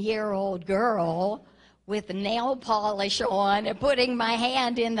 16-year-old girl with nail polish on and putting my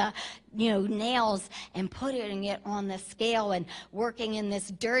hand in the, you know, nails and putting it on the scale and working in this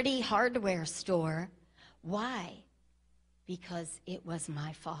dirty hardware store. Why? Because it was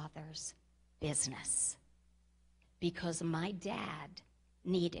my Father's business. Because my dad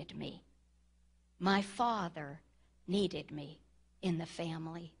needed me. My father needed me in the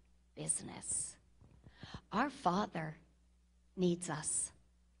family business. Our Father needs us.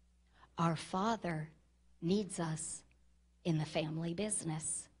 Our Father needs us in the family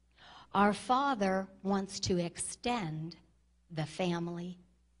business. Our Father wants to extend the family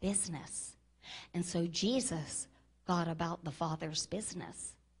business. And so Jesus got about the Father's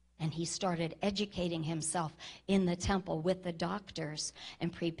business, and he started educating himself in the temple with the doctors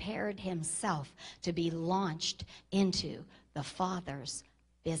and prepared himself to be launched into the Father's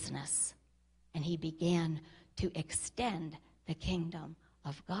business. And he began to extend the kingdom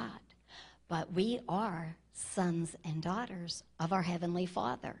of God. But we are sons and daughters of our Heavenly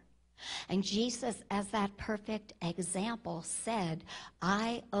Father. And Jesus, as that perfect example, said,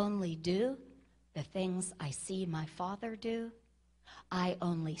 I only do the things I see my Father do. I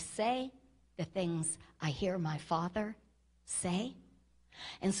only say the things I hear my Father say.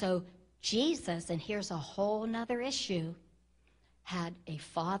 And so Jesus, and here's a whole nother issue, had a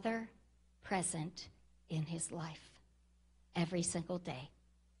Father present in his life every single day.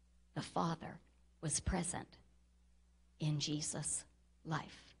 The Father was present in Jesus'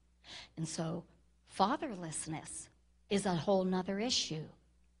 life. And so fatherlessness is a whole nother issue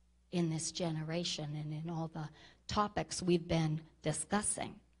in this generation and in all the topics we've been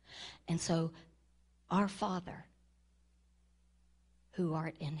discussing. And so our Father who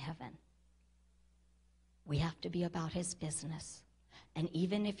art in heaven, we have to be about his business. And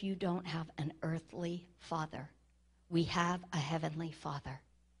even if you don't have an earthly father, we have a heavenly Father.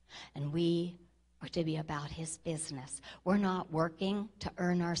 And we or to be about his business. We're not working to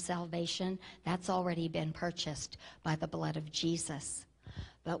earn our salvation. That's already been purchased by the blood of Jesus.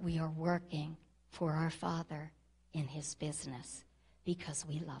 But we are working for our Father in his business because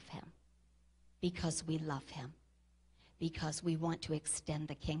we love him. Because we love him. Because we want to extend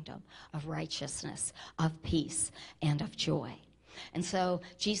the kingdom of righteousness, of peace, and of joy. And so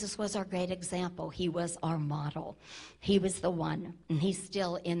Jesus was our great example. He was our model. He was the one, and he's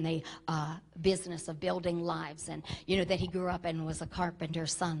still in the business of building lives. And you know that he grew up and was a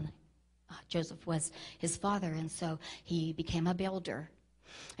carpenter's son. Joseph was his father, and so he became a builder.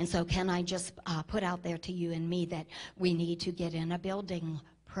 And so can I just put out there to you and me that we need to get in a building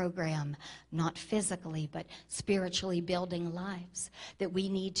program, not physically, but spiritually building lives, that we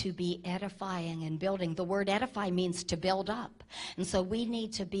need to be edifying and building. The word edify means to build up. And so we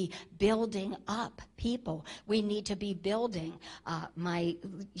need to be building up people. We need to be building. My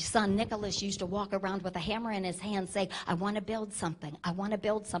son Nicholas used to walk around with a hammer in his hand saying, I want to build something. I want to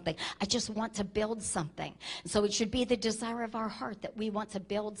build something. I just want to build something. And so it should be the desire of our heart that we want to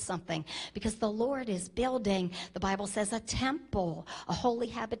build something, because the Lord is building, the Bible says, a temple, a holy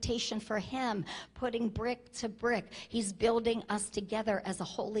habitation for him, putting brick to brick. He's building us together as a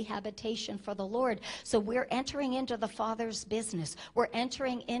holy habitation for the Lord. So we're entering into the Father's business. We're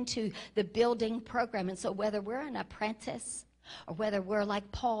entering into the building program. And so whether we're an apprentice or whether we're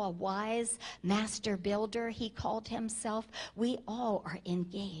like Paul, a wise master builder, he called himself, we all are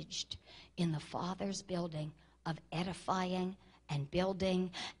engaged in the Father's building of edifying and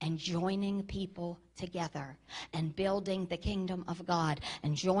building and joining people together and building the kingdom of God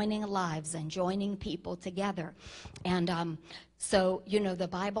and joining lives and joining people together. And so, you know, the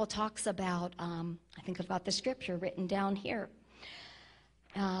Bible talks about, I think I've got the scripture written down here.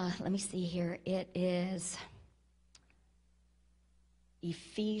 Let me see here. It is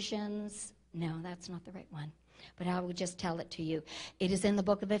Ephesians. No, that's not the right one. But I will just tell it to you. It is in the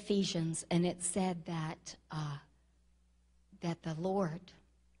book of Ephesians, and it said that that the Lord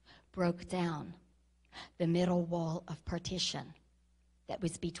broke down the middle wall of partition that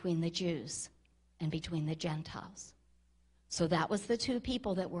was between the Jews and between the Gentiles. So that was the two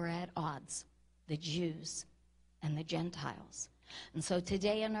people that were at odds, the Jews and the Gentiles. And so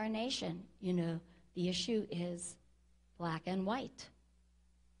today in our nation, you know, the issue is black and white.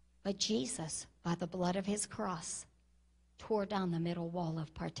 But Jesus, by the blood of his cross, tore down the middle wall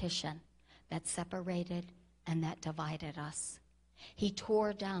of partition that separated and that divided us. He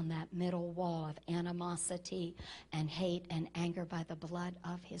tore down that middle wall of animosity and hate and anger by the blood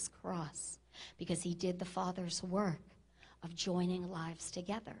of his cross, because he did the Father's work of joining lives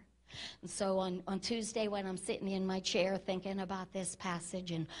together. And so on Tuesday, when I'm sitting in my chair thinking about this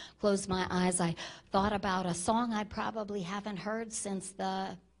passage and close my eyes, I thought about a song I probably haven't heard since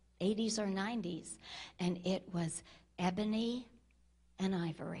the 80s or 90s, and it was Ebony and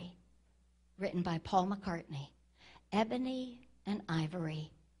Ivory, written by Paul McCartney. Ebony and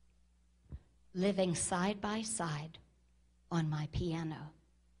ivory, living side by side on my piano,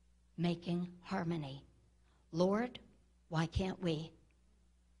 making harmony. Lord, why can't we?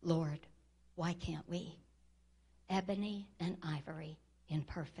 Lord, why can't we? Ebony and ivory in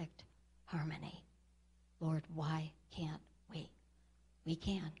perfect harmony. Lord, why can't we? We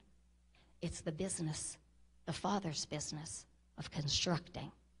can. It's the business, the Father's business of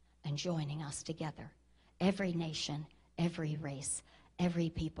constructing and joining us together. Every nation, every race, every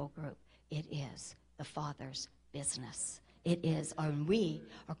people group, it is the Father's business. It is, and we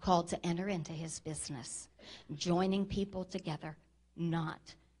are called to enter into his business, joining people together, not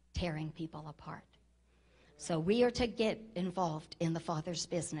tearing people apart. So we are to get involved in the Father's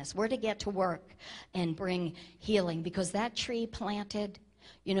business. We're to get to work and bring healing, because that tree planted,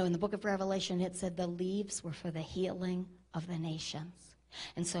 you know, in the book of Revelation, it said the leaves were for the healing of the nations.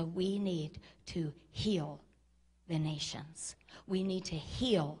 And so we need to heal the nations. We need to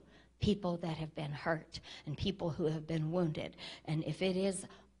heal people that have been hurt and people who have been wounded. And if it is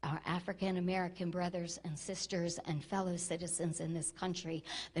our African American brothers and sisters and fellow citizens in this country,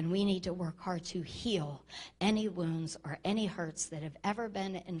 then we need to work hard to heal any wounds or any hurts that have ever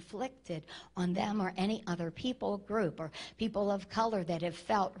been inflicted on them or any other people group or people of color that have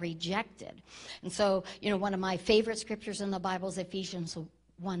felt rejected. And so, you know, one of my favorite scriptures in the Bible is Ephesians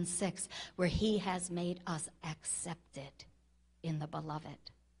 1:6, where he has made us accepted in the beloved.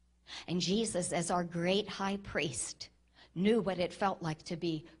 And Jesus, as our great high priest, knew what it felt like to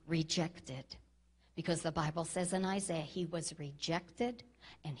be rejected, because the Bible says in Isaiah, he was rejected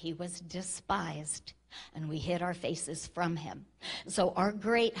and he was despised, and we hid our faces from him. So our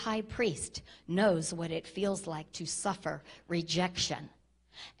great high priest knows what it feels like to suffer rejection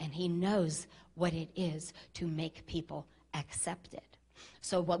And he knows what it is to make people accepted.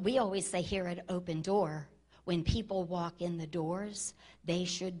 So what we always say here at Open Door, when people walk in the doors, they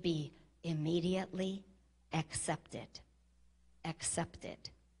should be immediately accepted. Accepted.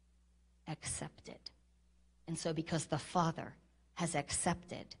 Accepted. And so because the Father has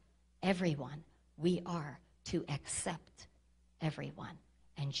accepted everyone, we are to accept everyone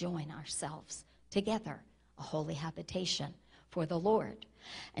and join ourselves together, a holy habitation for the Lord.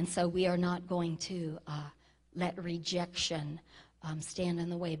 And so we are not going to let rejection stand in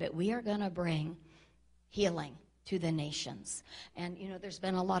the way, but we are going to bring healing to the nations. And, you know, there's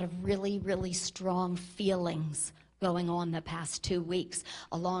been a lot of really, really strong feelings going on the past 2 weeks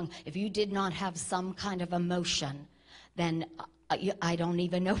along. If you did not have some kind of emotion, then I don't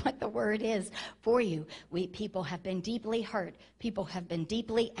even know what the word is for you. People have been deeply hurt. People have been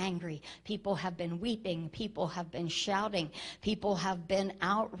deeply angry. People have been weeping. People have been shouting. People have been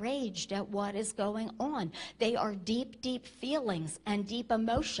outraged at what is going on. They are deep, deep feelings and deep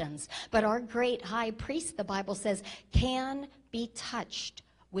emotions. But our great high priest, the Bible says, can be touched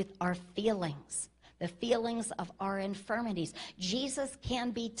with our feelings. The feelings of our infirmities. Jesus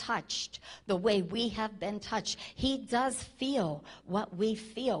can be touched the way we have been touched. He does feel what we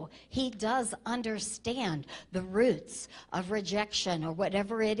feel. He does understand the roots of rejection or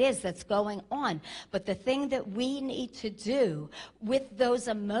whatever it is that's going on. But the thing that we need to do with those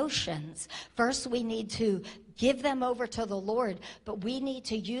emotions, first we need to give them over to the Lord, but we need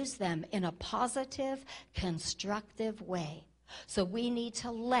to use them in a positive, constructive way. So we need to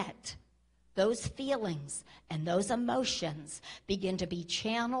let those feelings and those emotions begin to be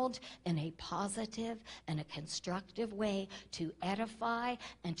channeled in a positive and a constructive way to edify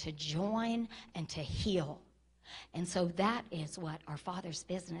and to join and to heal. And so that is what our Father's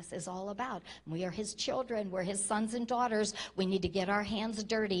business is all about. We are his children. We're his sons and daughters. We need to get our hands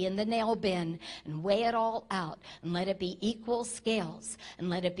dirty in the nail bin and weigh it all out and let it be equal scales and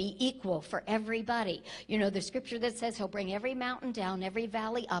let it be equal for everybody. You know, the scripture that says he'll bring every mountain down, every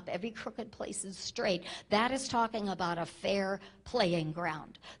valley up, every crooked place is straight. That is talking about a fair playing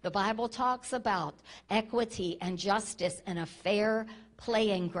ground. The Bible talks about equity and justice and a fair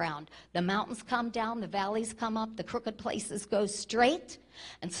playing ground. The mountains come down, the valleys come up, the crooked places go straight.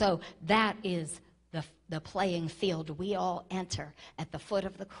 And so that is the playing field we all enter at the foot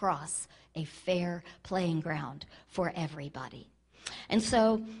of the cross, a fair playing ground for everybody. And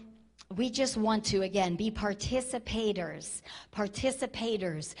so we just want to, again, be participators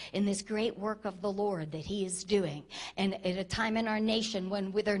in this great work of the Lord that he is doing. And at a time in our nation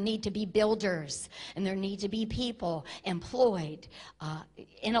when there need to be builders and there need to be people employed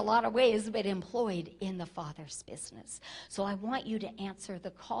in a lot of ways, but employed in the Father's business. So I want you to answer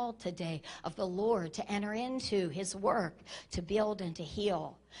the call today of the Lord to enter into his work, to build and to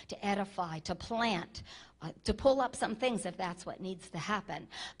heal, to edify, to plant, to pull up some things if that's what needs to happen.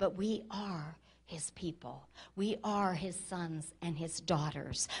 But we are his people. We are his sons and his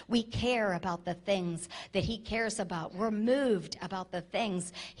daughters. We care about the things that he cares about. We're moved about the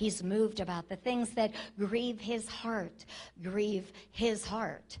things he's moved about, the things that grieve his heart.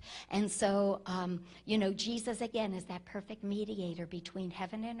 And so, you know, Jesus, again, is that perfect mediator between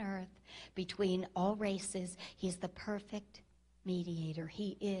heaven and earth, between all races. He's the perfect mediator.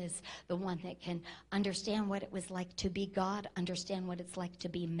 He is the one that can understand what it was like to be God, understand what it's like to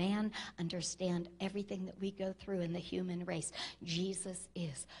be man, understand everything that we go through in the human race. Jesus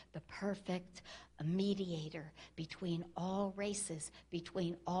is the perfect mediator between all races,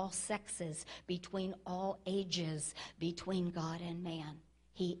 between all sexes, between all ages, between God and man.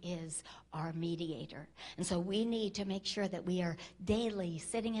 He is our mediator. And so we need to make sure that we are daily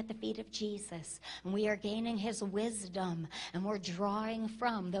sitting at the feet of Jesus, and we are gaining his wisdom, and we're drawing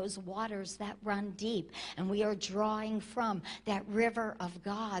from those waters that run deep, and we are drawing from that river of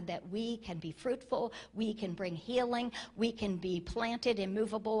God, that we can be fruitful, we can bring healing, we can be planted,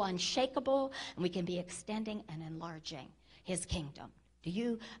 immovable, unshakable, and we can be extending and enlarging his kingdom. Do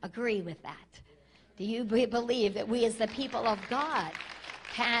you agree with that? Do you believe that we as the people of God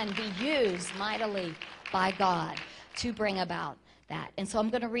can be used mightily by God to bring about that? And so I'm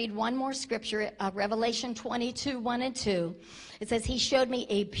going to read one more scripture, Revelation 22, 1 and 2. It says, he showed me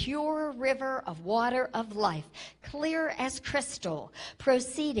a pure river of water of life, clear as crystal,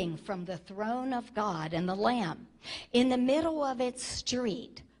 proceeding from the throne of God and the Lamb. In the middle of its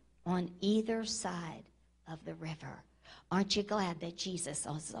street, on either side of the river. Aren't you glad that Jesus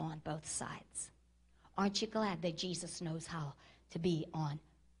is on both sides? Aren't you glad that Jesus knows how to be on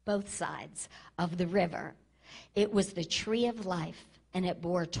both sides of the river? It was the tree of life, and it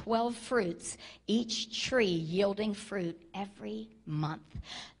bore 12 fruits, each tree yielding fruit every month.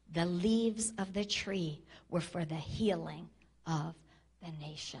 The leaves of the tree were for the healing of the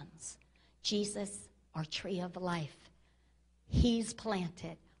nations. Jesus, our tree of life, he's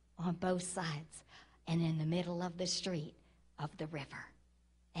planted on both sides and in the middle of the street of the river.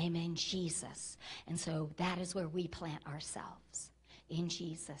 Amen, Jesus. And so that is where we plant ourselves, in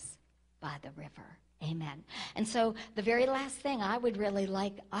Jesus by the river. Amen. And so the very last thing I would really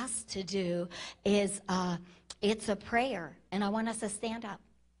like us to do is it's a prayer. And I want us to stand up.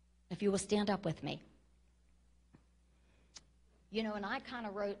 If you will stand up with me. You know, and I kind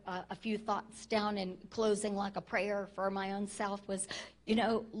of wrote a few thoughts down in closing, like a prayer for my own self was, you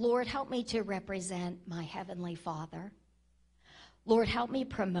know, Lord, help me to represent my Heavenly Father. Lord, help me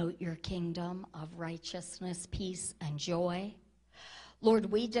promote your kingdom of righteousness, peace, and joy. Lord,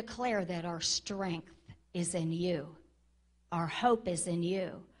 we declare that our strength is in you. Our hope is in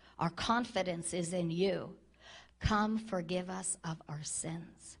you. Our confidence is in you. Come, forgive us of our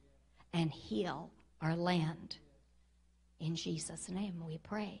sins and heal our land. In Jesus' name we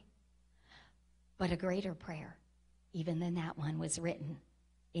pray. But a greater prayer, even than that one, was written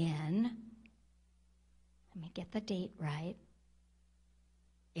in, let me get the date right,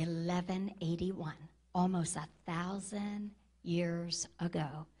 1181, almost 1,000 years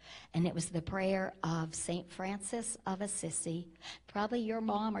ago. And it was the prayer of St. Francis of Assisi. Probably your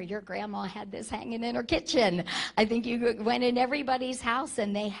mom or your grandma had this hanging in her kitchen. I think you went in everybody's house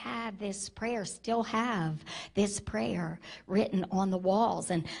and they had this prayer, still have this prayer written on the walls.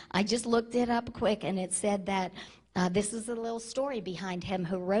 And I just looked it up quick, and it said that this is a little story behind him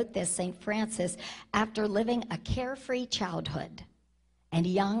who wrote this, St. Francis. After living a carefree childhood and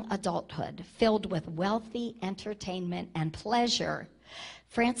young adulthood filled with wealthy entertainment and pleasure,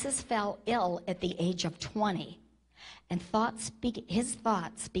 Francis fell ill at the age of 20, and his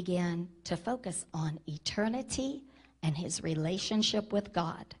thoughts began to focus on eternity and his relationship with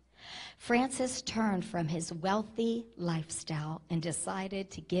God. Francis turned from his wealthy lifestyle and decided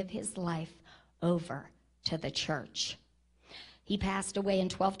to give his life over to the church. He passed away in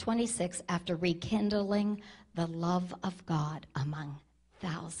 1226 after rekindling the love of God among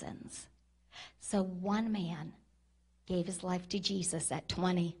thousands. So one man gave his life to Jesus at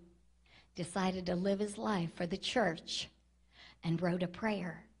 20, decided to live his life for the church, and wrote a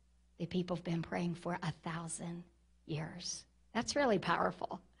prayer that people have been praying for 1,000 years. That's really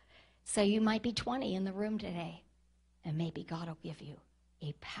powerful. So you might be 20 in the room today, and maybe God will give you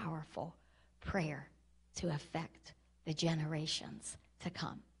a powerful prayer to affect the generations to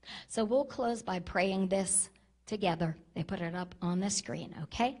come. So we'll close by praying this together. They put it up on the screen,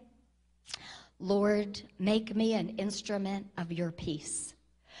 okay? Lord, make me an instrument of your peace.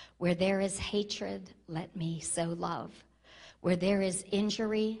 Where there is hatred, let me sow love. Where there is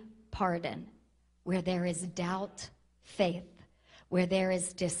injury, pardon. Where there is doubt, faith. Where there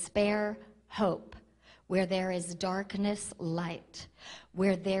is despair, hope. Where there is darkness, light.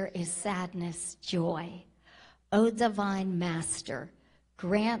 Where there is sadness, joy. O divine Master,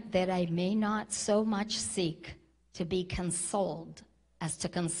 grant that I may not so much seek to be consoled as to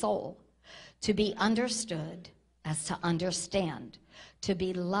console, to be understood as to understand, to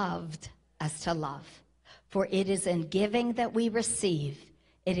be loved as to love. For it is in giving that we receive,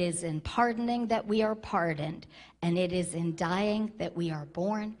 it is in pardoning that we are pardoned, and it is in dying that we are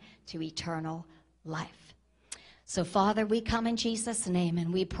born to eternal life. So, Father, we come in Jesus' name,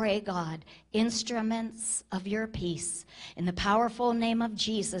 and we pray, God, instruments of your peace, in the powerful name of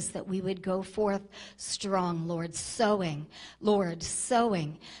Jesus, that we would go forth strong, Lord, sowing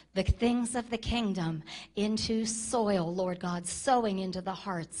the things of the kingdom into soil, Lord God, sowing into the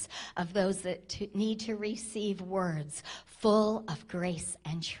hearts of those that need to receive words full of grace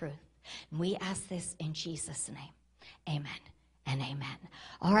and truth. And we ask this in Jesus' name. Amen and amen.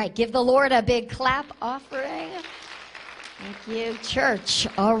 All right, give the Lord a big clap offering. Thank you, church.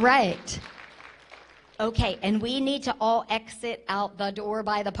 All right. Okay, and we need to all exit out the door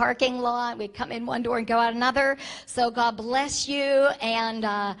by the parking lot. We come in one door and go out another. So God bless you,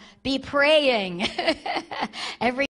 and be praying.